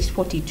Nyamuiza, aged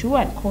 42,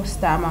 and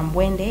Costa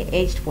Mambwende,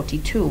 aged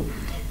 42.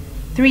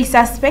 3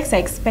 suspects are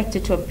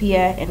expected to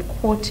appear in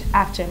court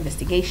after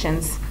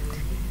investigations.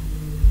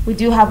 We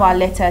do have our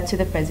letter to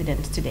the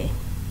president today.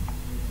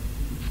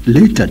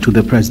 Letter to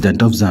the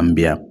president of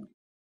Zambia.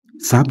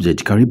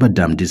 Subject: Kariba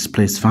Dam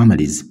displaced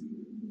families.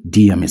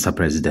 Dear Mr.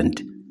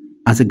 President,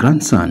 as a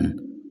grandson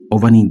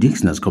of an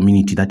indigenous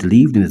community that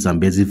lived in the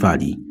Zambezi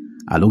Valley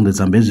along the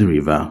Zambezi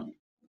River,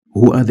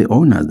 who are the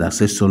owners of the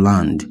ancestral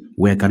land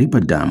where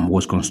Kariba Dam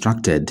was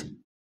constructed,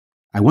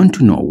 I want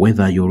to know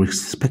whether your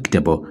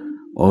respectable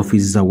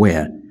office is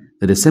aware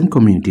that the same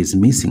community is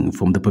missing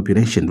from the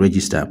population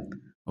register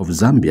of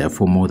Zambia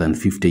for more than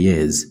 50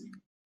 years.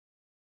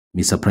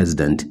 Mr.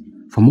 President,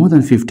 for more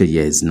than 50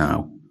 years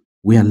now,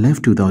 we are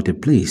left without a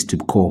place to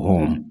call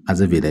home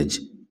as a village.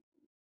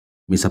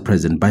 Mr.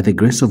 President, by the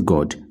grace of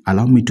God,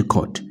 allow me to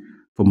quote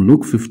from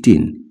Luke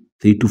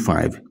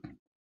 15:3-5.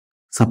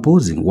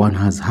 Supposing one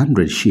has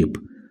 100 sheep,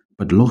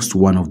 but lost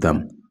one of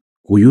them,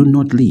 will you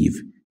not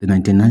leave the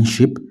 99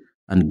 sheep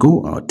and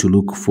go out to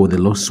look for the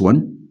lost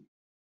one?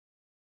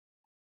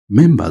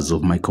 Members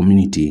of my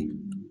community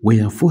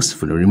were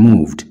forcefully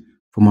removed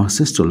from our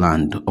ancestral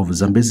land of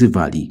Zambezi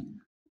Valley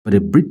by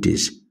the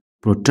British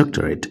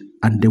Protectorate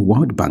and the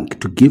World Bank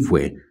to give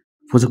way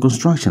for the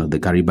construction of the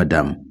Kariba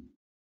Dam.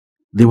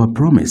 They were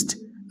promised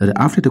that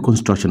after the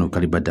construction of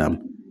Kariba Dam,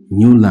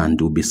 new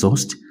land will be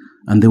sourced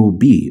and they will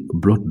be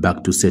brought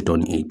back to settle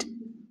on it.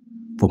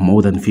 For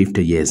more than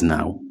 50 years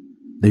now,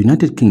 the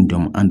United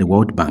Kingdom and the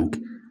World Bank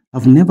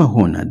have never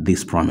honored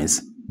this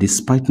promise,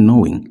 despite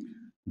knowing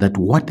that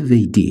what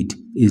they did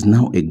is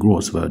now a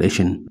gross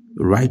violation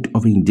right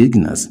of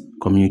indigenous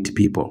community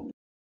people.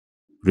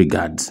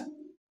 Regards,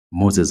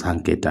 Moses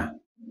Hanketa,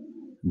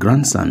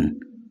 grandson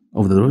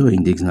of the Royal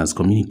Indigenous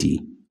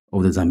Community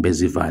of the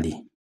Zambezi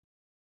Valley.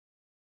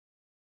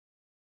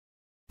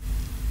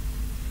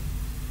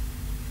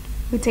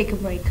 We take a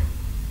break.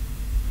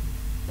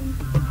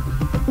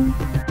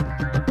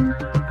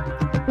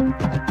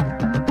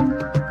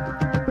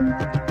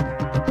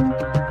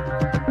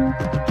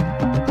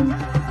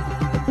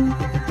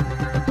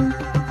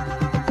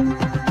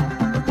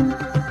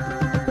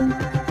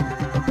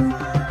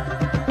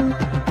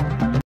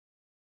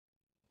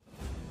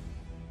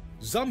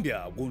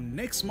 Zambia will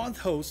next month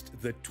host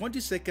the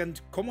 22nd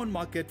Common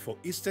Market for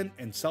Eastern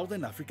and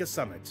Southern Africa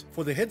Summit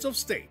for the heads of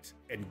state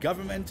and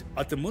government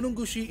at the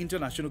Munungushi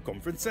International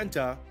Conference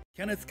Center,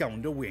 Kenneth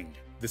Kaunda Wing.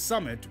 The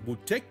summit will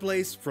take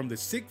place from the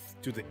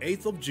 6th to the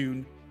 8th of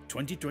June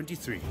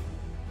 2023.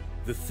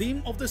 The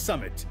theme of the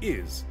summit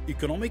is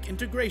Economic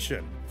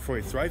Integration for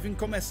a Thriving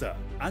COMESA,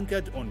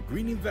 anchored on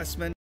green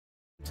investment,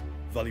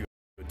 value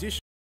addition,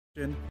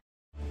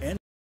 and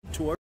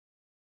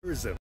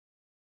tourism.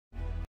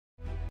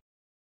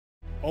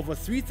 Over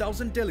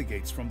 3,000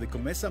 delegates from the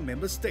COMESA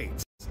member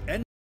states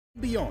and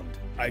beyond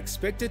are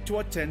expected to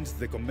attend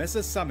the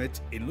COMESA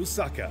Summit in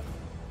Lusaka.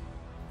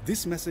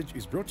 This message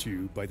is brought to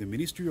you by the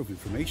Ministry of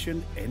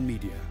Information and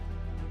Media.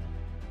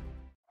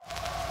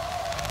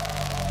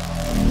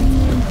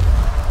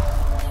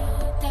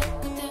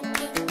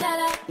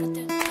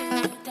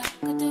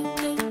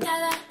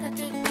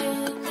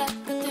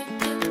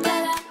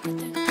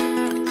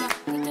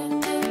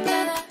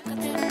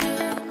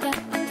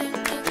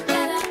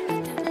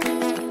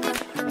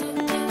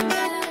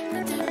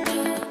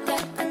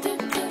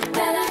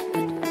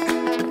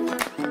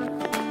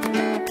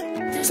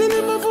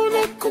 Cinema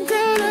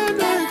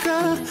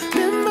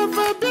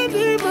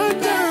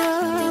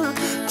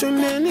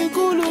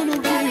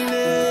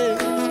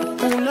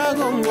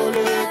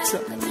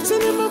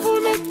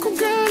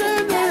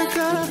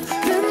kukelebeka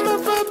nemba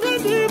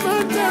papedi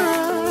bata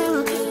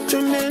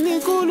choneni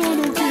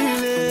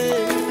kululukile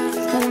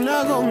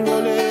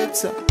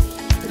unagomgoletsa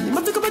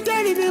mafika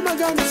batali be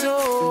maganzo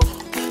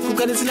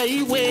kukanitsila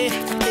iwe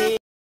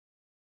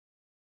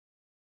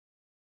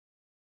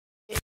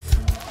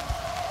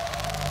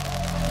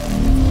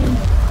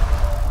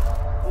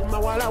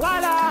wala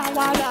wala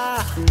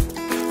wala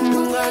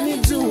mungani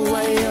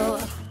juwa yo.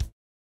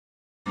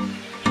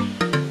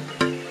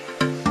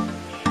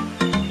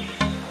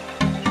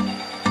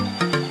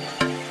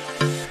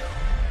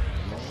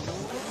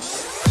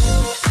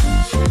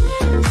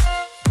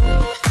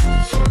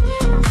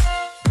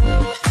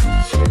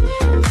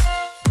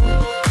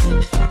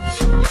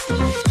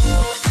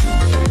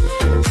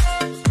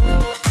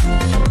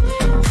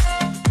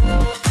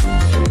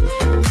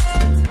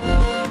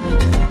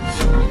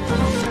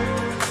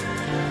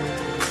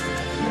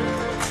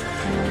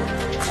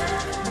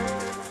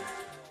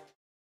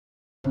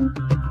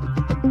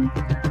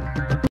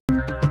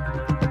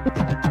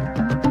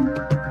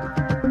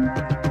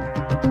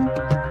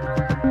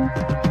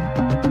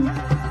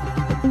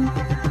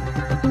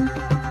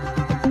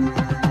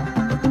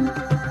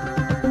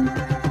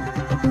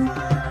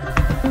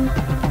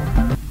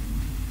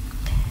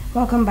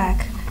 Welcome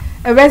back.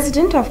 A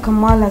resident of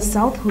Kamwala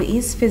South who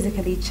is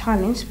physically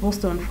challenged,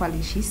 Boston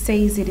Falishi,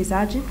 says it is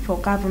urgent for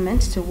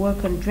government to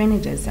work on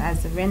drainages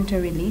as the rental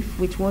relief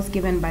which was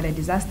given by the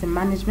Disaster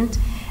Management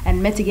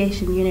and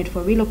Mitigation Unit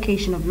for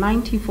relocation of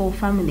 94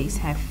 families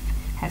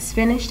has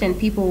finished and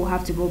people will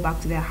have to go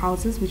back to their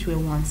houses which were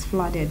once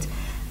flooded.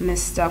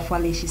 Mr.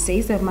 Falishi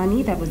says the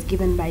money that was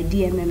given by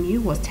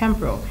DMMU was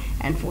temporal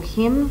and for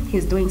him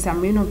he's doing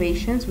some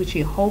renovations which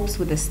he hopes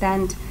will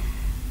withstand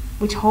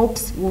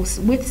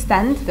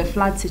the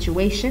flood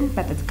situation,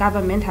 but the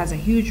government has a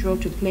huge role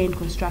to play in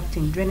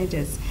constructing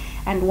drainages.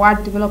 And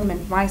Ward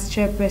Development Vice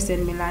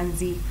Chairperson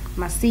Milanzi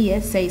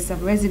Masie says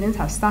some residents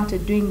have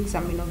started doing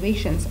some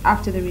renovations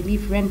after the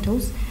relief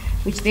rentals,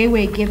 which they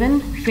were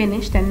given,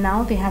 finished, and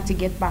now they have to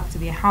get back to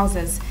their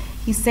houses.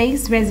 He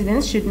says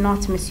residents should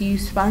not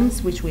misuse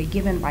funds which were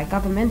given by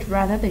government,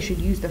 rather they should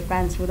use the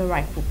funds for the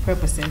rightful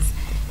purposes.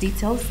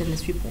 Details in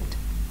this report.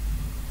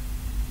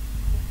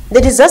 The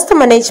Disaster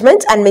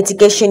Management and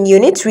Mitigation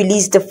Unit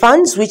released the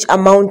funds which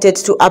amounted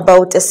to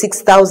about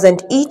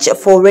 6,000 each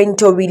for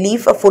rental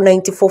relief for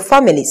 94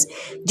 families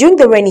during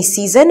the rainy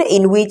season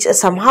in which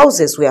some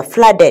houses were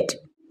flooded.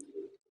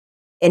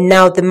 And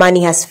now the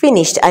money has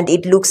finished and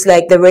it looks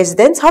like the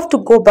residents have to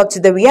go back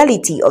to the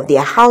reality of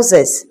their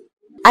houses.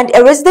 And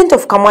a resident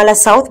of Kamwala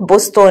South,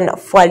 Boston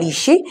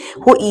Falishi,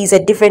 who is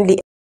a differently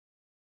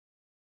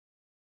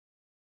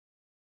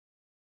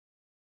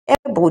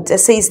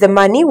says the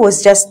money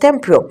was just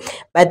temporal,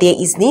 but there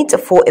is need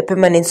for a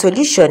permanent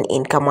solution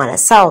in Kamwala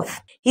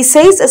South. He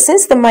says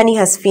since the money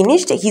has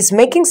finished, he's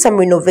making some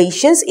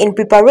renovations in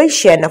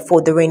preparation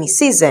for the rainy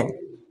season.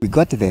 We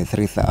got the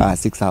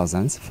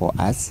 6,000 for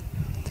us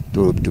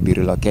to be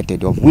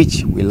relocated, of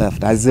which we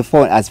left. As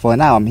for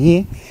now, I'm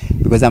here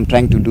because I'm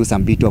trying to do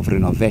some bit of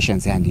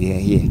renovations, and here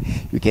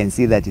you can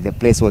see that the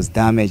place was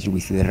damaged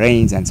with the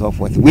rains and so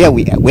forth. Where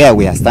we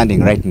are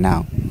standing right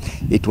now,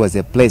 it was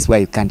a place where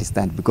you can't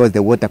stand because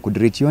the water could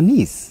reach your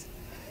knees.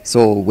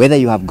 So whether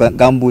you have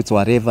gumboots or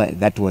whatever,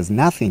 that was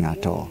nothing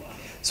at all.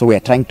 So we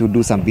are trying to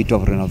do some bit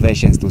of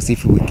renovations to see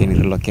if we can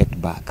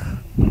relocate back.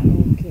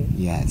 Okay.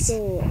 Yes.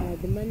 So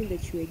the money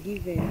that you were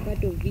given,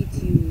 part of it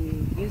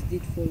you used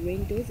it for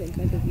rentals and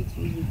part of it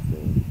you used it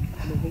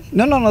for renovation?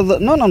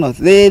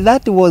 No.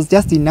 That was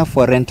just enough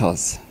for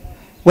rentals.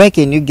 Where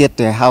can you get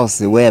a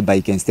house whereby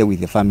you can stay with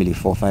the family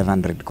for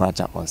 500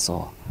 kwacha or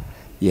so?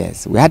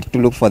 Yes, we had to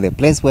look for the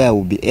place where I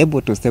will be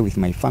able to stay with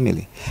my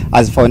family.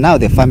 As for now,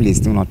 the family is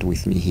still not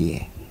with me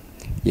here.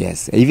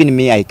 Yes, even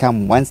me, I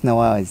come once in a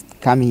while, I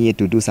come here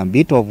to do some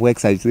bit of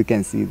works. As you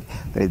can see,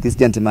 there is this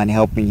gentleman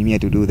helping me here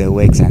to do the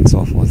works and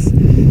so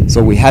forth.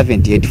 So we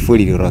haven't yet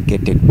fully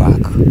relocated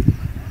back.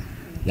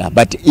 Yeah,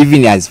 but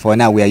even as for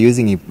now, we are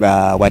using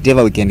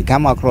whatever we can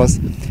come across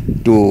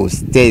to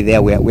stay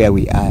there where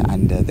we are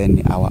and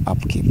then our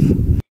upkeep.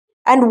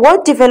 And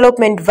World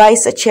Development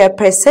Vice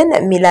Chairperson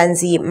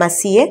Milanzi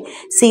Masie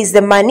says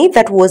the money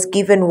that was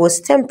given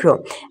was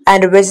temporal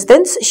and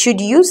residents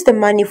should use the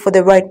money for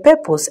the right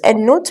purpose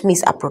and not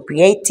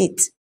misappropriate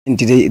it. And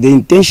the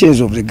intentions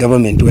of the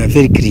government were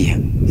very clear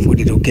for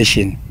the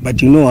location,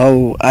 but you know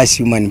how us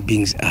human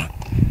beings are.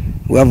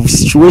 We have a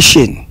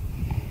situation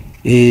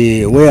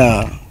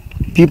where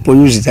people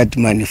use that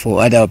money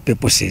for other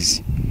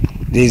purposes.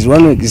 There is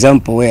one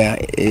example where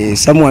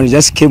someone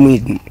just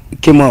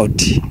came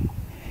out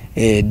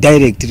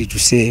directly to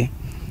say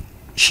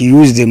she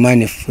used the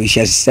money she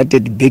has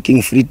started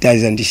baking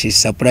fritters and she's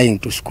supplying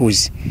to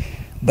schools.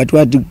 But we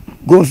had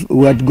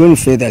gone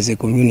further as a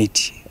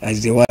community,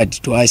 as the word,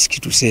 to ask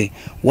to say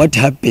what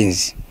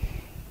happens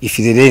if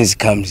the rains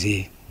comes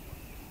here.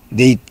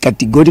 They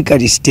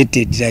categorically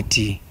stated that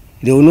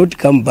they will not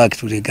come back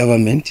to the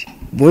government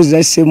because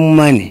that same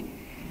money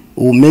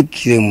will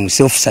make them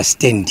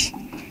self-sustained.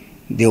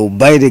 They will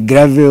buy the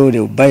gravel, they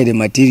will buy the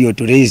material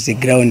to raise the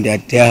ground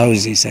at their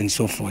houses and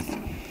so forth.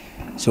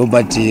 So,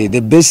 but the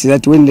best is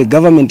that when the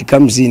government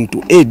comes in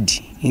to aid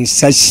in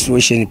such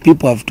situation,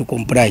 people have to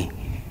comply,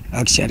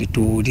 actually,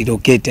 to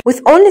relocate.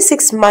 With only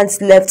 6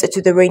 months left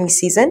to the rainy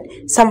season,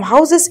 some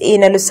houses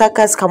in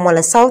Lusaka's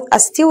Kamwala South are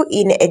still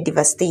in a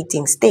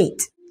devastating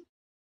state.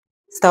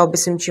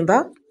 Stalbisum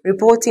Chimba,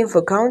 reporting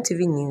for Crown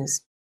TV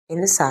News in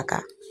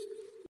Lusaka.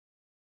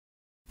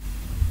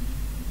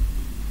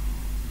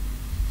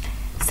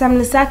 Some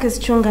Lusaka's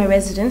Chunga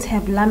residents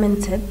have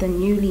lamented the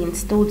newly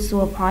installed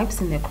sewer pipes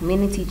in their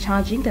community,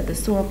 charging that the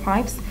sewer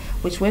pipes,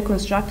 which were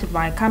constructed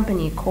by a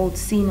company called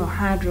Sino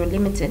Hydro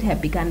Limited, have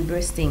begun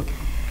bursting.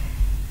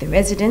 The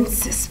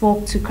residents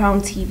spoke to Crown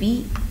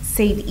TV,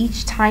 said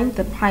each time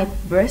the pipe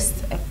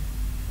bursts, a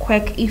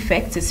quake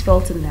effect is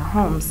felt in their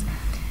homes.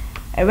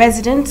 A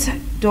resident,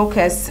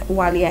 Dorcas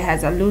Walia,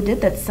 has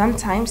alluded that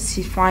sometimes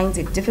she finds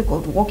it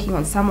difficult walking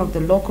on some of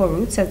the local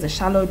routes as the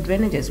shallow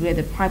drainages where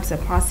the pipes are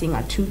passing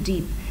are too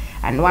deep.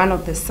 And one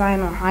of the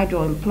Sino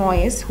Hydro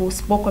employees who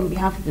spoke on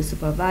behalf of the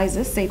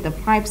supervisor said the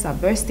pipes are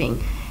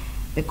bursting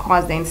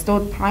because the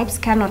installed pipes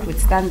cannot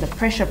withstand the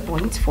pressure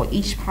point for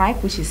each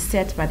pipe, which is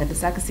set by the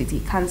Lusaka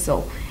City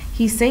Council.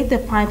 He said the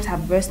pipes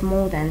have burst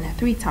more than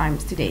 3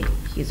 times today.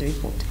 Here's a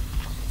report.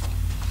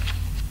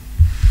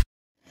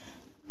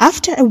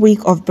 After a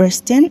week of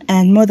bursting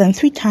and more than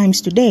 3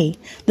 times today,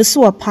 the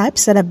sewer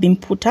pipes that have been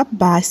put up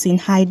by Sin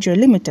Hydro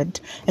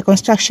Limited, a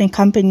construction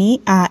company,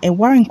 are a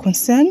worrying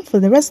concern for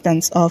the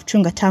residents of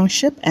Chunga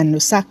Township and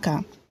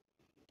Lusaka.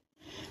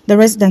 The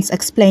residents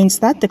explains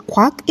that the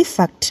quack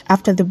effect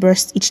after the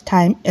burst each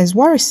time is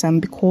worrisome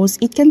because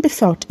it can be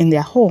felt in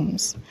their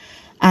homes.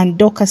 And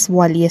Dorcas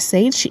Walia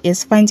said she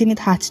is finding it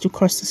hard to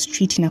cross the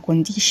street in a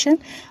condition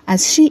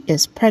as she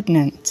is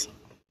pregnant.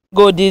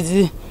 Go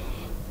dizzy.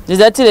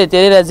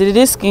 Zizatileterera zili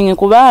risking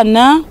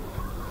kubana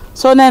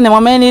so nene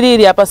mwameni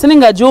lili hapa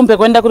sininga jumpe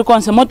kwenda kuli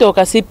konse moto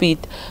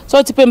ukasipita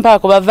so tipe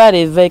mpaka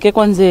bavare veke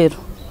konzero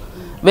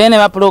bene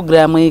ma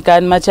program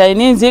ikani ma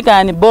Chinese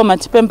ikani boma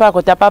tipe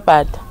mpaka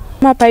tapapata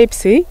ma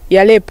pipes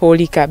yale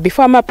polika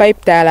before ma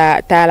pipe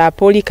tala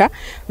polika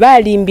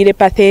balimbile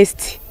pa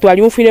test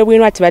twaliumfire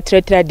bwino ati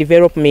batretera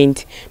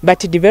development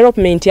but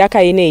development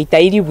yakaine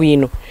itaili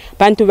bwino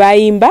pantu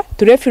bayimba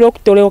turefiro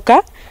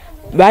okutoleoka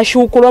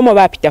bashukulomo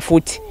bapita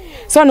futi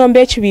so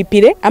nombe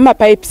chibipire ama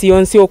pipes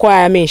yonsi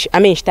okwa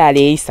amenshi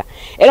taleisa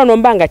ero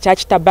nombanga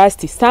chachita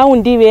basti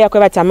sound iwe yakwe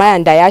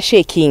batamanda ya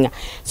shaking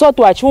so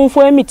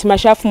twachumfu emiti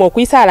mashafu mo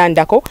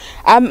kwisalandako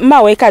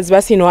amawekazi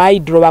basino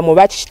hydro bamo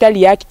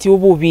bachitali yakiti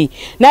ububi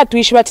na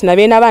tuishi bati na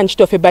bena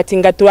banchitofe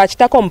batinga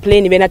twachita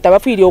complain bena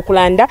tabafiri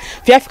okulanda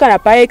fyafika na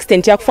pa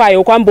extent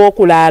yakufayo kwamba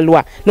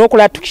okulalwa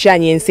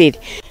nokulatukishanye enseri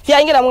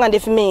fyangira mungande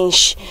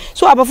fimenshi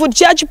so abafuti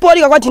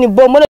chachipolika kwati ni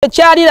bomo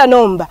charira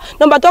nomba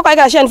toka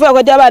ika shani fwa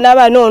kwati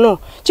abana no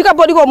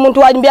chikapoliko muntu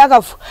walimbi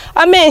akafu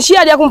amenshi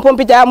ali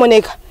akumpompita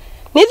yamoneka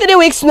ni 3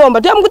 weeks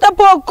nomba tuyamukuta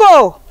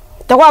poko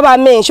takwa ba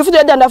amenshi futhi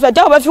yadanda fya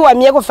takwa bafiwa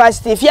miyeko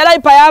fast fyala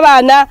ipa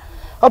yabana.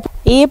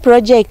 This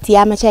project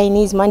yama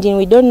Chinese mandin,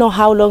 we don't know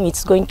how long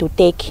it's going to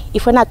take.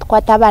 If we not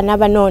kwata bana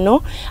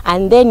banono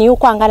and then you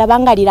kwangala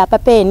bangalira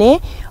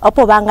papene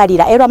opo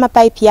bangalira ero ama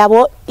pipe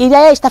yabo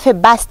ila estafe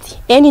basti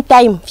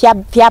anytime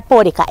fya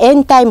poreka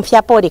anytime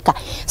fya poreka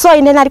so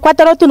inena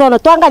likwata rotu nono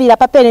twangalira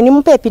papene ni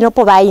mpepi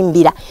nopo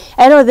bayimbira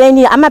ero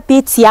then ama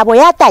pits yabo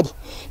yatali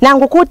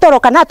nangu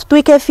kutoroka natu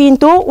tuike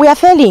fintu we are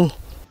failing.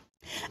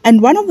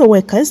 And one of the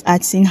workers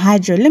at Sin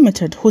Hydro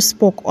Limited who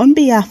spoke on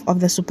behalf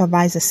of the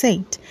supervisor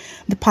said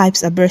the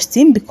pipes are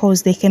bursting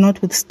because they cannot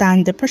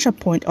withstand the pressure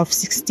point of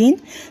 16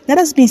 that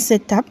has been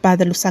set up by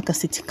the Lusaka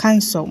City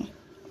Council.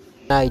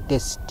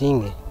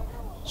 Testing.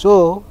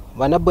 So,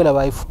 wanabola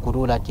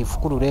baifukurula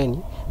tifukuruleni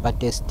ba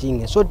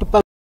testing. So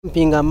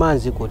tupampinga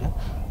manzi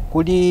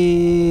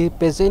kuli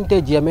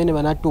percentage ya mene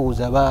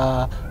banatuuza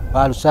ba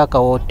Lusaka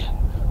water.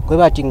 Kwe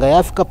batinga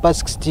yafika pa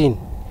 16.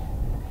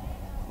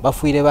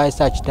 Bafuire ba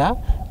sachita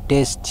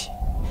test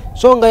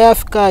so nga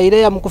yafika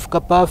ile ya mkufika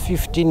pa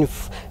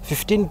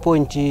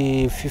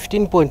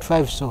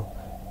 15.5 so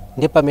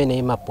ndepa mene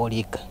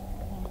imapolika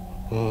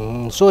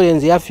so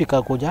yenzi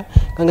yafika kuja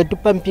kanga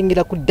tupa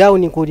mpingira ku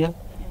down kuja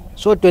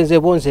so twenze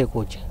bonze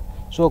kuja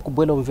so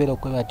kubwelo mvelo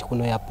kwa ati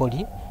kuno ya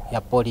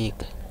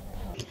polika.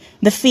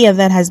 The fear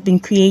that has been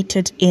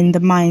created in the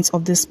minds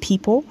of these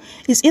people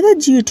is either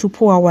due to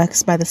poor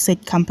works by the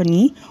said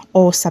company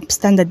or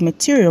substandard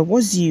material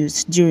was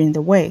used during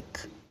the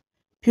work.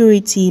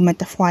 Purity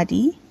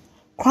Matafwadi,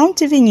 Crown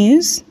TV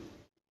News,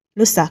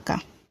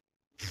 Lusaka.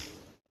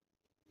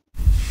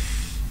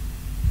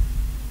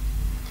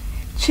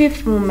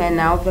 Chief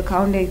Mumena of the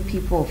Kaunde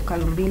people of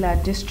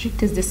Kalumbila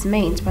district is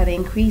dismayed by the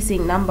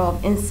increasing number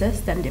of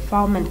incest and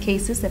defilement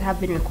cases that have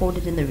been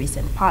recorded in the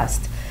recent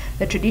past.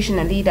 The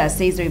traditional leader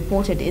says the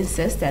reported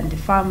incest and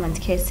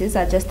defilement cases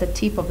are just the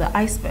tip of the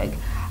iceberg,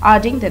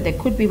 adding that there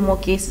could be more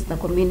cases in the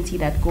community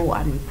that go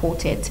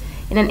unreported.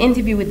 In an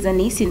interview with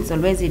Zanisi in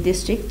Solwezi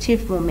district,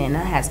 Chief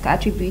Mumena has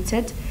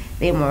attributed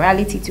the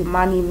immorality to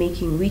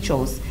money-making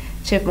rituals.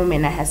 Chief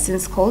Momena has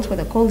since called for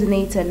the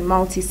coordinated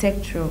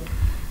multi-sectoral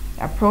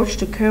approach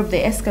to curb the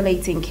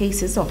escalating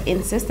cases of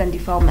incest and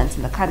defilement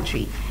in the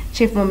country.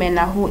 Chief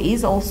Momena, who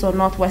is also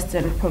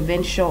Northwestern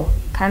Provincial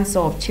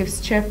Council of Chiefs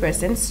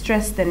chairperson,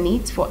 stressed the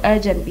need for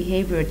urgent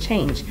behavioral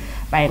change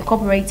by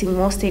incorporating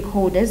more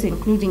stakeholders,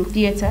 including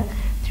theatre,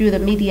 through the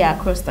media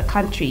across the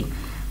country.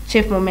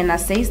 Chief Momena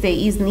says there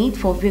is need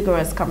for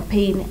vigorous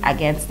campaign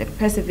against the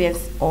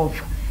perseverance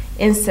of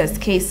incest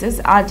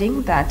cases,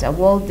 adding that a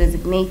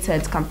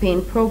well-designated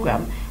campaign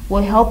program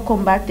will help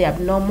combat the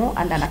abnormal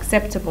and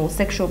unacceptable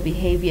sexual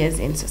behaviors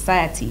in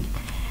society.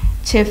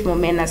 Chief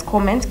Momena's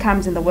comment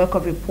comes in the wake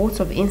of reports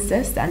of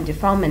incest and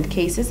defilement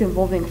cases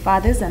involving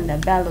fathers and their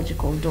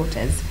biological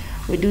daughters.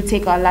 We do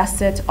take our last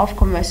set of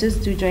commercials.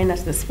 Do join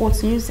us the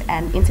sports news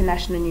and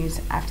international news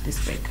after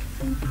this break.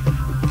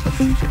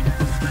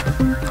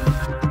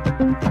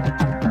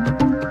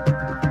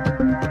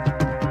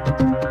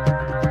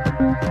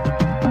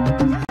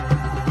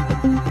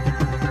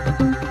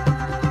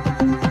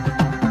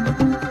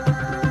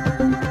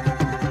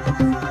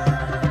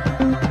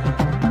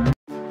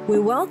 We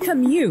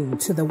welcome you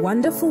to the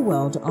wonderful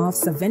world of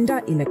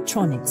Thandiwe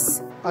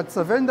Electronics. At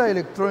Thandiwe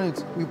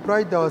Electronics, we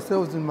pride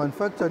ourselves in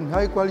manufacturing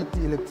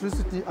high-quality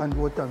electricity and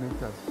water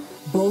meters.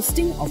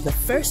 Boasting of the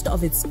first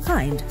of its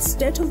kind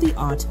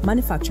state-of-the-art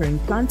manufacturing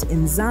plant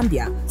in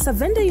Zambia,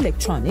 Thandiwe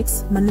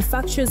Electronics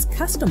manufactures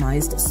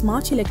customized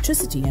smart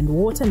electricity and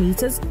water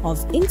meters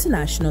of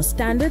international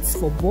standards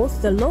for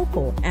both the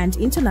local and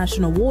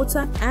international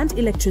water and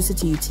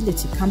electricity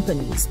utility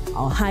companies.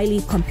 Our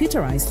highly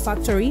computerized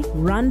factory,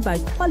 run by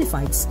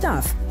qualified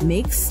staff,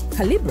 makes,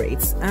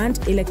 calibrates, and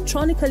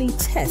electronically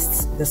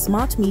tests the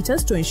smart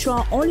meters to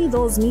ensure only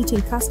those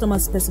meeting customer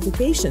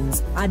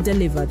specifications are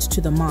delivered to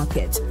the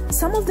market.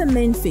 Some of the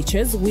main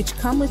features which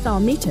come with our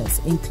meters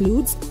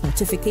includes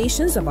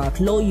notifications about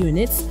low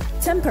units,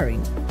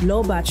 tempering,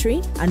 low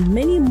battery, and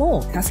many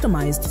more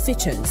customized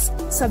features.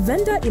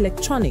 Thandiwe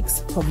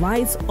Electronics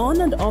provides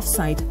on and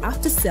off-site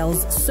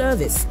after-sales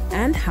service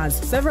and has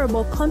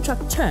favorable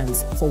contract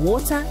terms for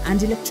water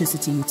and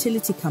electricity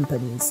utility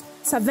companies.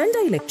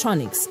 Thandiwe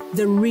Electronics,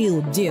 the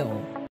real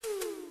deal.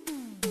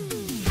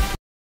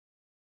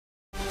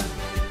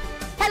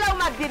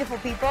 Beautiful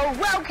people,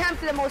 welcome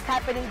to the most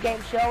happening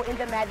game show in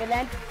the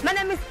Motherland. My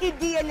name is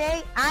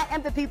eDNA, I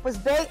am the People's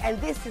Bay, and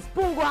this is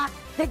Pungwa,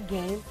 the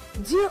game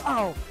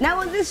duo. Now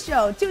on this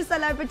show, two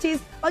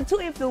celebrities or two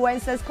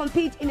influencers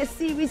compete in a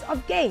series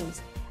of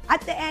games.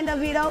 At the end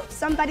of it all,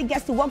 somebody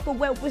gets to walk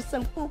away with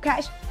some cool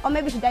cash, or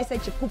maybe should I say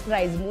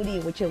chipupra is moody,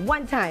 which is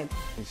one time.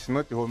 It's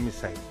not a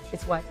homicide.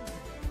 It's what?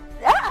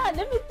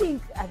 Let me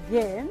think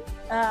again.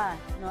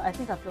 No, I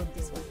think I've lost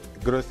this one.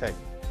 Grocery.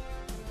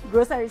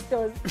 Grocery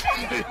stores.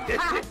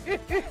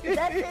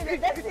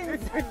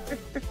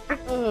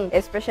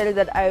 Especially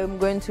that I'm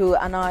going to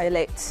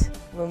annihilate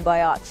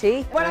Mumbai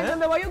Archie. What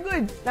are you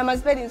good? Now my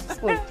spelling is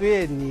school.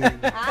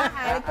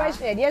 The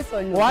question, yes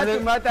or no?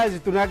 What matters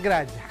to not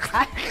grudge?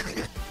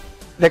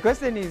 The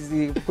question is,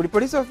 the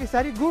police officer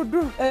are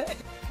good?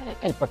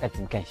 I'll pocket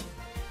in cash.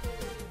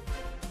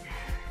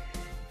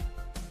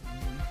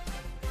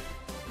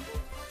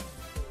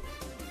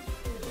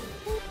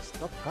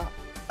 Stop car.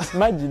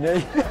 Imagine,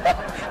 eh?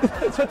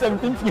 That's what I'm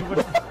thinking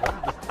about.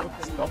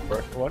 Stop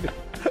first one.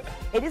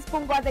 It is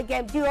Pungwa the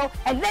game duo,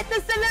 and let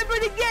the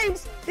celebrity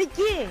games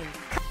begin.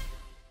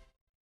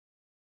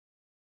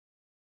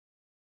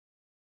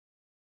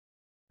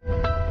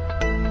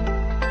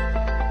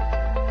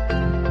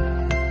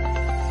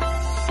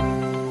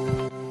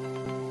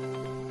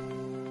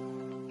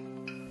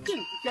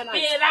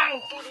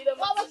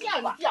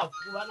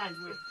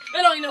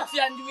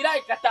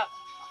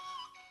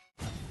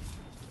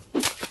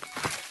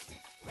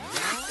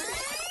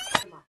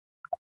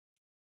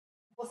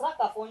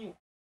 For you.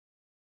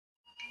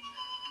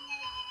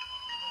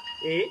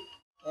 Eh?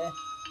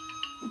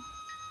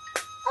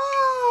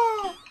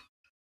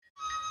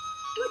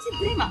 What's a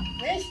dreamer?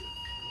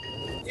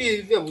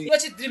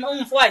 What's a dreamer?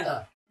 Umfwai.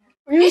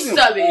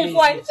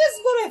 Umfwai. Just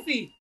go to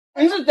fee.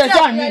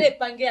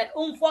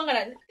 Umfwanga.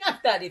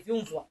 After if you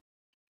umfwa.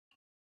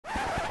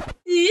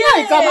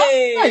 Yeah,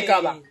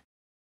 Kaba.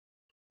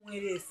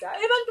 Where is that?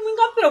 Even to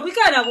Mingapro, we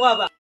can't have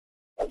Waba.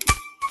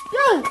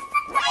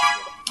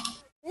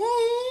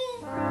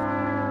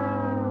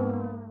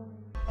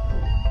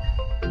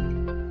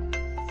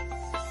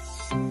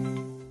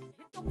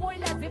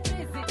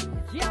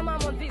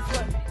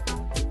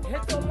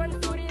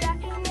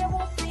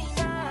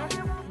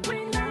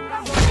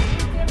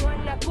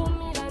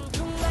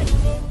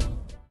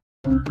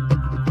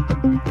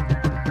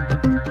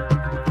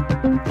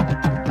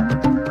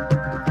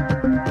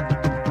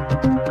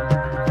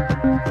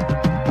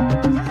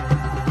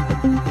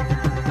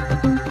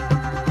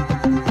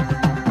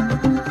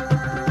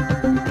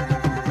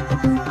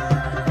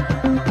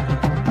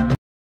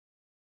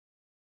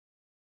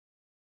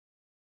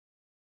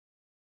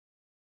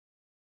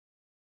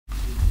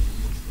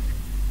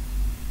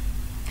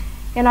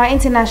 In our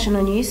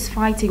international news,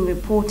 fighting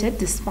reported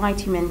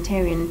despite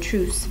humanitarian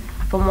truce.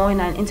 For more in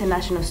our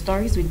international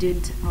stories, we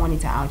did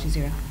monitor Al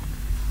Jazeera.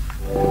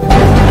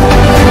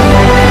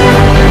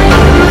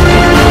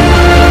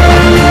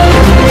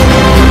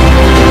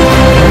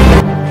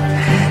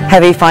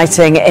 Heavy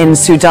fighting in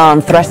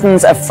Sudan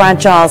threatens a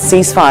fragile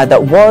ceasefire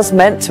that was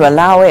meant to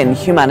allow in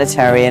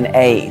humanitarian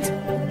aid.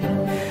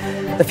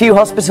 The few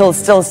hospitals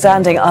still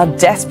standing are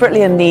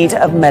desperately in need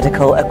of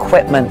medical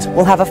equipment.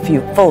 We'll have a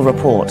full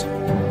report.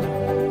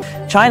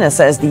 China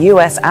says the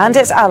US and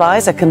its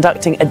allies are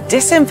conducting a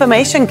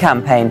disinformation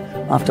campaign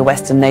after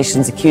Western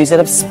nations accuse it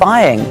of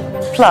spying.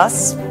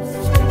 Plus,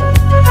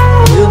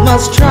 you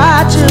must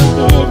try to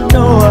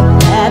ignore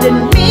that it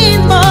means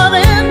more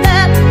than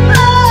that.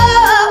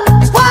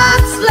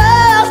 What's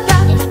love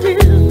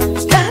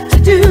got to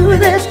do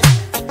with it?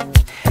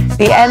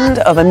 the end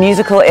of a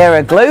musical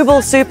era.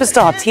 Global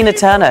superstar Tina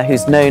Turner,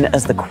 who's known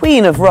as the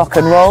Queen of Rock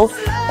and Roll,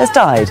 has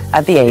died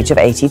at the age of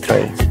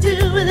 83. Who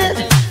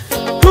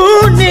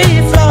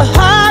needs a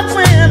heart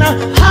when a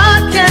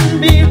heart can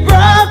be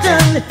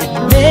broken?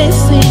 They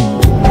sing.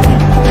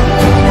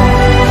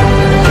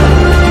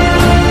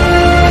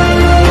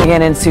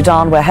 Again in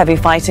Sudan, where heavy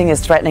fighting is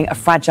threatening a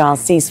fragile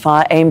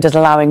ceasefire aimed at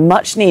allowing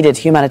much-needed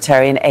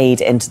humanitarian aid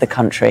into the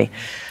country.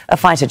 A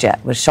fighter jet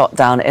was shot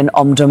down in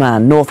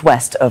Omdurman,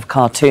 northwest of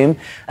Khartoum,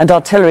 and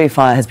artillery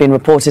fire has been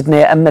reported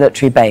near a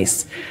military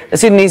base. The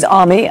Sudanese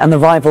army and the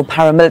rival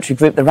paramilitary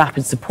group, the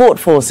Rapid Support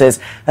Forces,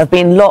 have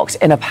been locked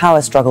in a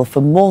power struggle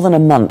for more than a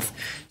month.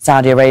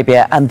 Saudi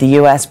Arabia and the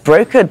US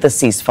brokered the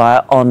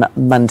ceasefire on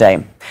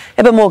Monday.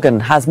 Ibba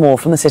Morgan has more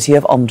from the city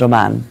of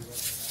Omdurman.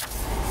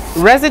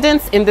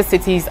 Residents in the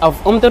cities of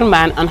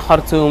Omdurman and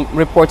Khartoum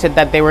reported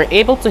that they were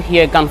able to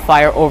hear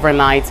gunfire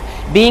overnight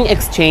being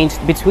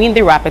exchanged between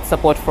the Rapid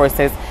Support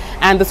Forces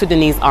and the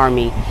Sudanese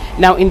army.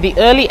 Now, in the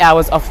early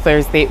hours of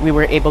Thursday, we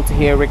were able to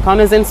hear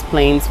reconnaissance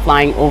planes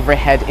flying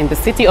overhead in the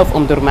city of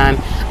Omdurman.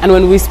 And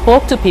when we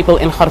spoke to people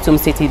in Khartoum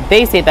city,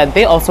 they say that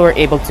they also were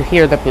able to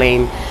hear the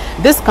plane.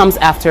 This comes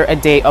after a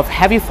day of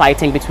heavy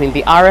fighting between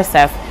the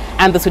RSF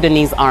and the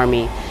Sudanese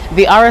army.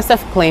 The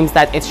RSF claims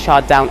that it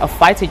shot down a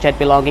fighter jet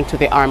belonging to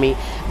the army,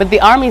 but the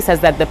army says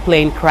that the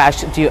plane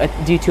crashed due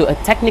to a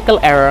technical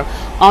error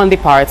on the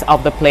part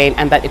of the plane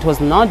and that it was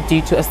not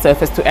due to a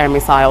surface-to-air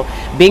missile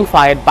being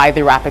fired by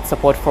the Rapid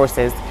Support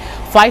Forces.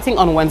 Fighting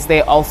on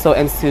Wednesday also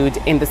ensued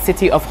in the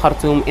city of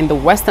Khartoum in the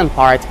western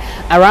part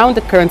around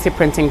the currency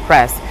printing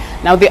press.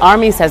 Now, the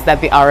army says that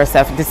the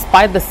RSF,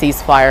 despite the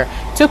ceasefire,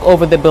 took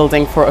over the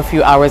building for a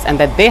few hours and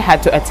that they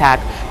had to attack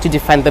to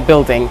defend the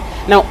building.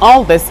 Now,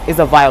 all this is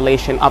a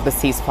violation of the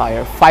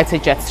ceasefire. Fighter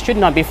jets should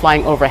not be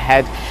flying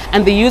overhead,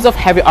 and the use of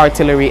heavy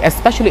artillery,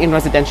 especially in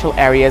residential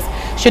areas,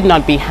 should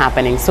not be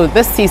happening. So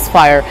this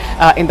ceasefire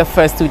in the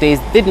first 2 days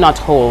did not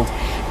hold.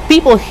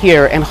 People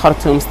here in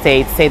Khartoum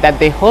state say that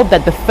they hope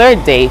that the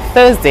third day,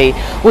 Thursday,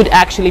 would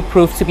actually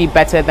prove to be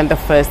better than the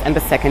first and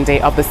the second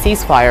day of the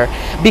ceasefire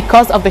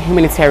because of the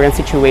humanitarian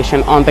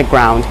situation on the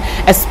ground,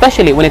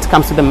 especially when it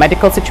comes to the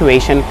medical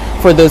situation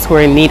for those who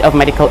are in need of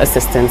medical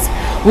assistance.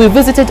 We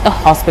visited a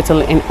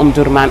hospital in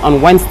Omdurman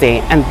on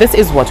Wednesday, and this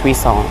is what we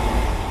saw.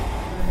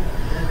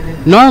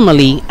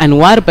 Normally,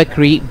 Anwar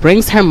Bakri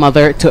brings her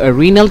mother to a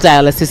renal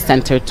dialysis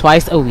center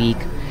twice a week,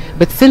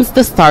 but since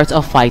the start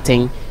of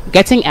fighting,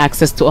 getting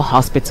access to a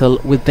hospital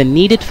with the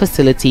needed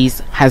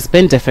facilities has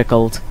been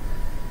difficult.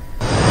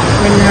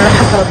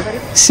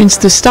 Since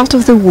the start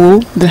of the war,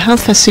 the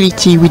health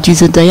facility we do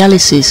the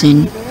dialysis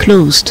in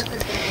closed.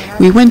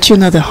 We went to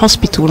another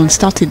hospital and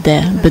started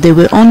there, but they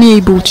were only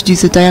able to do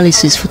the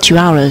dialysis for 2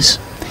 hours.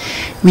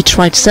 We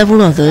tried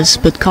several others,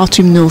 but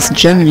Khartoum North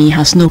generally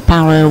has no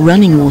power or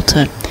running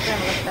water.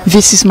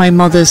 This is my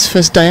mother's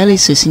first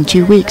dialysis in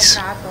 2 weeks.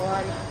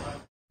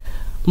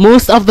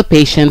 Most of the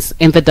patients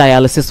in the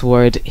dialysis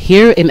ward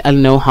here in Al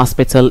No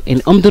Hospital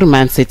in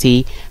Omdurman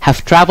city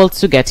have traveled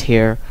to get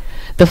here.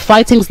 The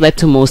fightings led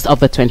to most of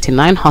the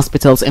 29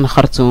 hospitals in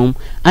Khartoum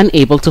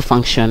unable to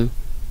function.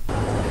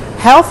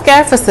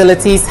 Healthcare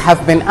facilities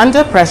have been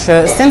under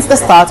pressure since the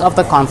start of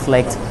the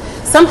conflict.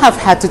 Some have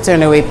had to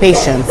turn away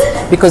patients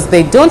because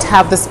they don't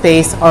have the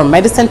space or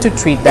medicine to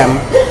treat them.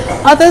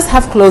 Others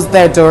have closed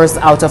their doors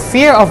out of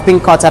fear of being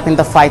caught up in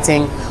the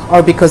fighting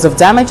or because of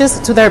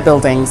damages to their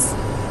buildings.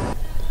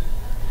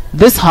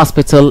 This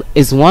hospital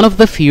is one of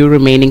the few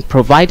remaining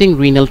providing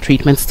renal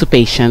treatments to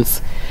patients,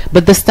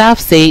 but the staff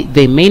say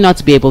they may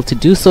not be able to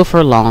do so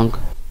for long.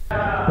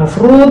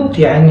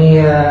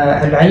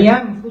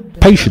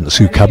 Patients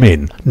who come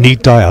in need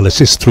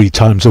dialysis 3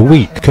 times a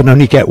week, can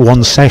only get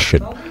 1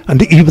 session,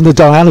 and even the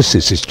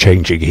dialysis is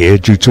changing here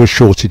due to a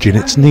shortage in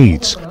its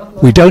needs.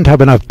 We don't have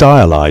enough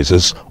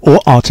dialyzers or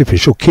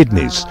artificial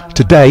kidneys.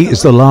 Today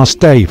is the last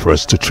day for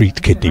us to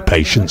treat kidney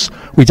patients.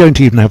 We don't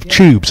even have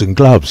tubes and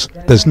gloves.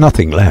 There's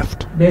nothing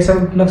left.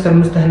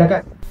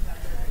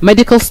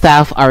 Medical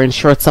staff are in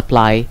short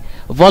supply.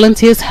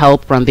 Volunteers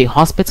help run the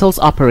hospital's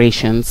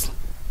operations.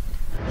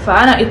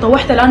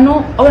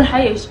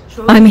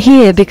 I'm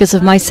here because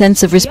of my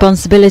sense of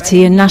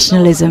responsibility and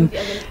nationalism.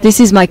 This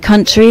is my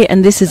country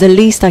and this is the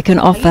least I can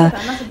offer.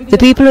 The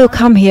people who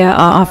come here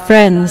are our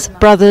friends,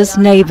 brothers,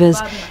 neighbours,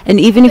 and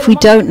even if we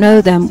don't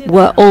know them,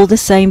 we're all the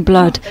same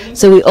blood,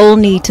 so we all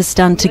need to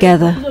stand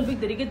together.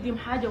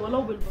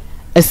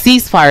 A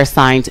ceasefire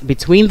signed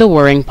between the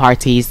warring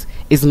parties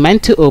is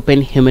meant to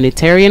open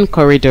humanitarian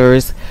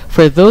corridors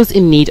for those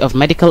in need of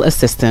medical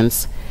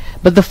assistance,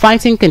 but the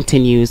fighting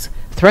continues,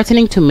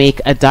 threatening to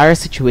make a dire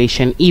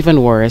situation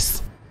even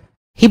worse.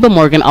 Hiba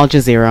Morgan, Al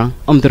Jazeera,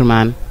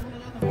 Omdurman.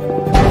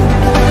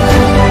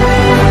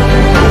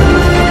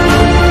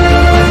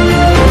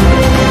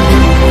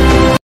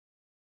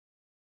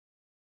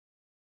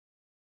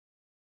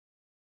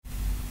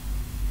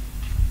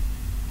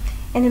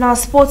 And in our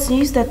sports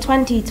news, the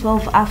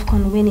 2012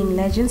 AFCON winning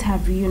legends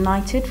have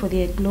reunited for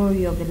their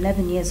glory of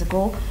 11 years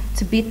ago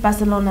to beat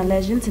Barcelona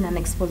legends in an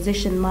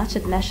exposition match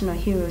at National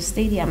Heroes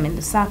Stadium in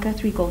Lusaka,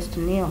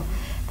 3-0.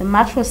 The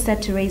match was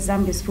set to raise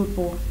Zambia's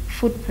football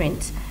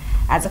footprint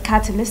as a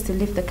catalyst to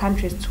lift the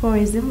country's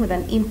tourism with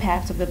an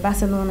impact of the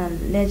Barcelona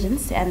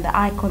legends and the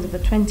icons of the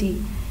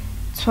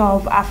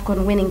 2012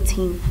 AFCON winning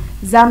team.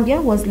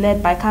 Zambia was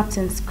led by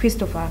Captain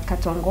Christopher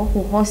Katongo,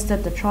 who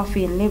hosted the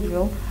trophy in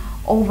Libreville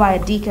over a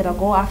decade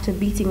ago after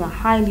beating a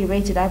highly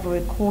rated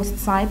Ivory Coast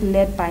side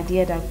led by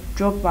Didier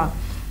Drogba.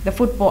 The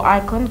football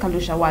icon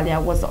Kalusha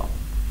Walia was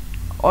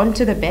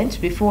onto the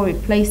bench before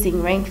replacing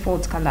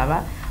Rainford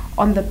Kalava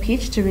on the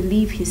pitch to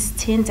relieve his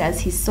stint as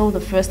he saw the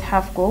first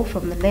half goal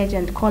from the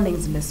legend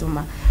Collins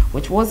Mesuma,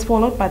 which was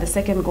followed by the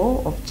second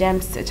goal of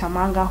James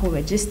Chamanga, who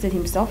registered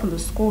himself on the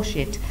score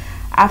sheet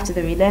after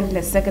the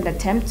relentless second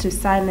attempt to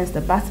silence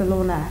the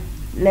Barcelona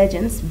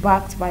legends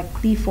backed by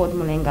Clifford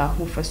Mulenga,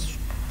 who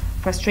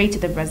frustrated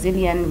the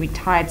Brazilian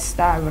retired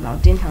star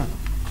Ronaldinho.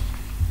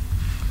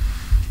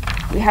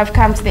 We have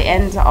come to the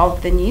end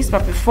of the news,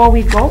 but before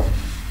we go,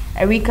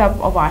 a recap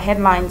of our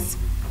headlines.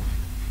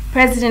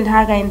 President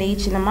Hakainde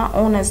Hichilema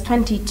honors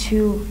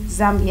 22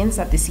 Zambians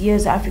at this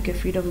year's Africa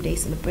Freedom Day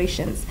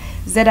celebrations.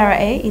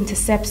 ZRA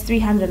intercepts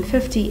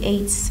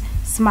 358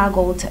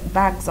 smuggled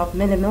bags of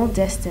millimil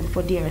destined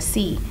for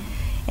DRC.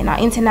 In our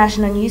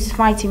international news,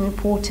 fighting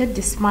reported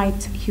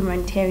despite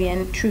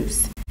humanitarian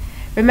truce.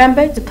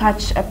 Remember to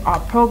catch up our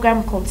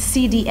program called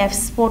CDF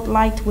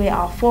Spotlight, where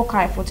our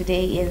forecast for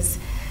today is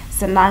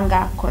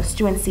Sananga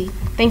constituency.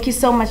 Thank you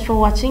so much for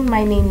watching.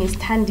 My name is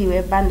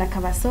Thandiwe Banda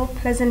Kabaso.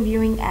 Pleasant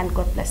viewing and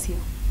God bless you.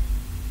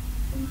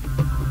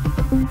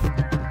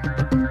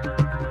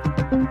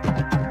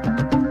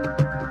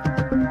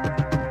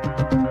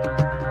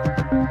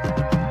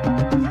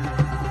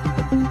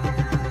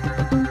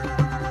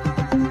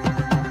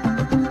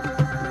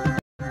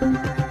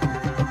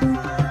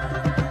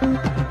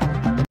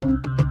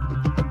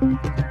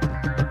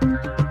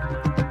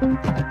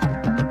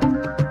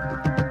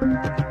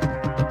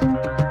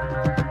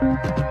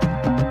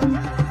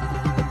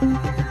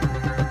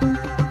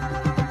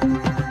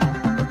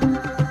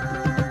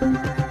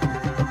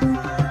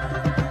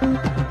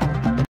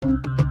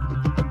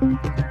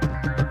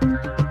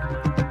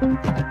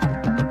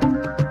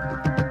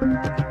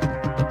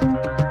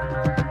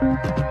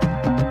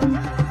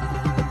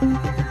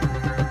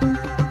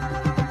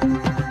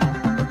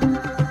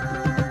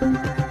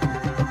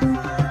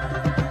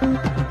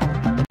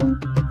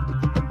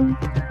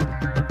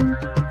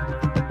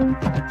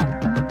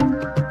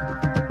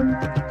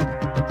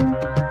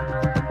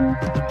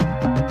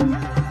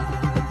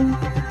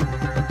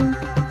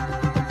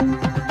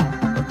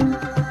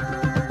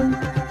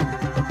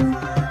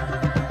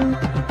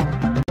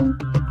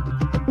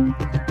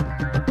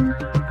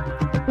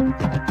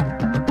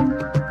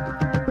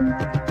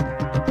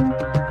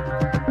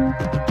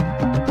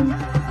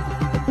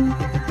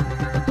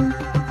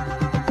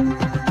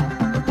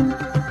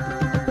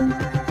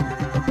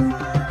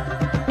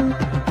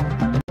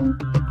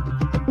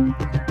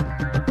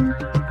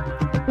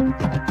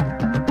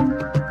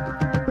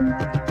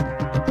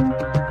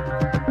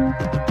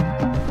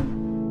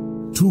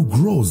 To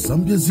grow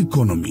Zambia's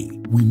economy,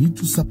 we need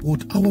to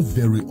support our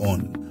very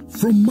own,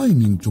 from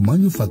mining to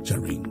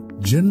manufacturing,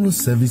 general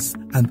service,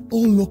 and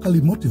all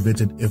locally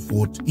motivated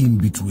effort in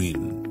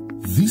between.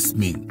 This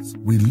means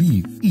we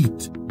live,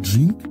 eat,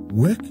 drink,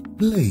 work,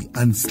 play,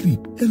 and sleep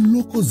a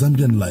local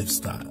Zambian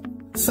lifestyle.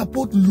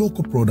 Support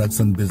local products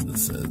and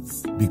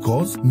businesses,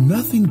 because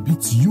nothing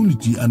beats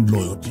unity and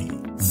loyalty.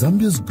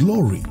 Zambia's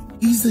glory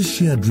is a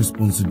shared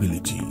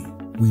responsibility.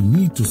 We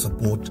need to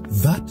support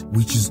that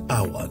which is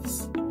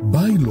ours.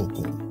 Buy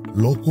local.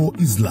 Local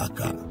is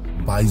Laka.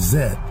 Buy Z.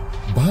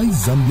 Buy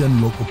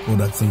Zambian local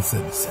products and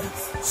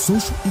services.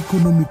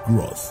 Socio-economic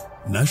growth,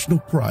 national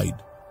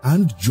pride,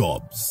 and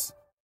jobs.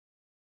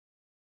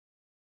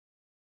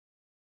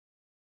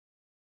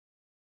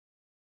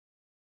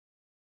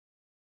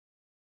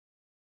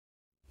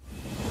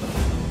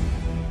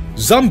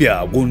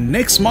 Zambia will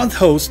next month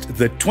host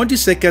the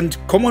 22nd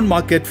Common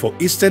Market for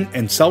Eastern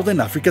and Southern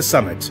Africa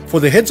Summit for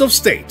the heads of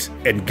state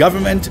and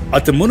government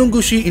at the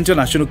Munungushi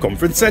International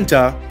Conference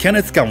Center,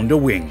 Kenneth Kaunda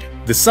Wing.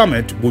 The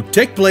summit will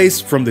take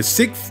place from the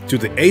 6th to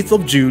the 8th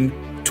of June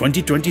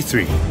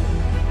 2023.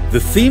 The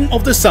theme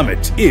of the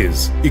summit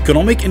is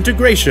Economic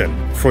Integration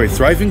for a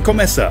Thriving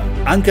COMESA,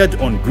 anchored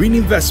on green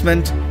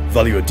investment,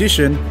 value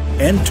addition,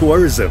 and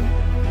tourism.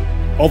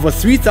 Over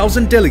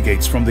 3,000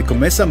 delegates from the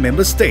COMESA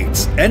member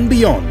states and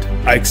beyond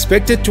are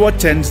expected to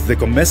attend the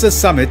COMESA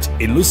Summit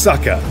in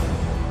Lusaka.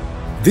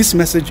 This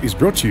message is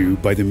brought to you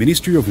by the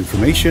Ministry of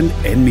Information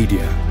and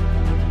Media.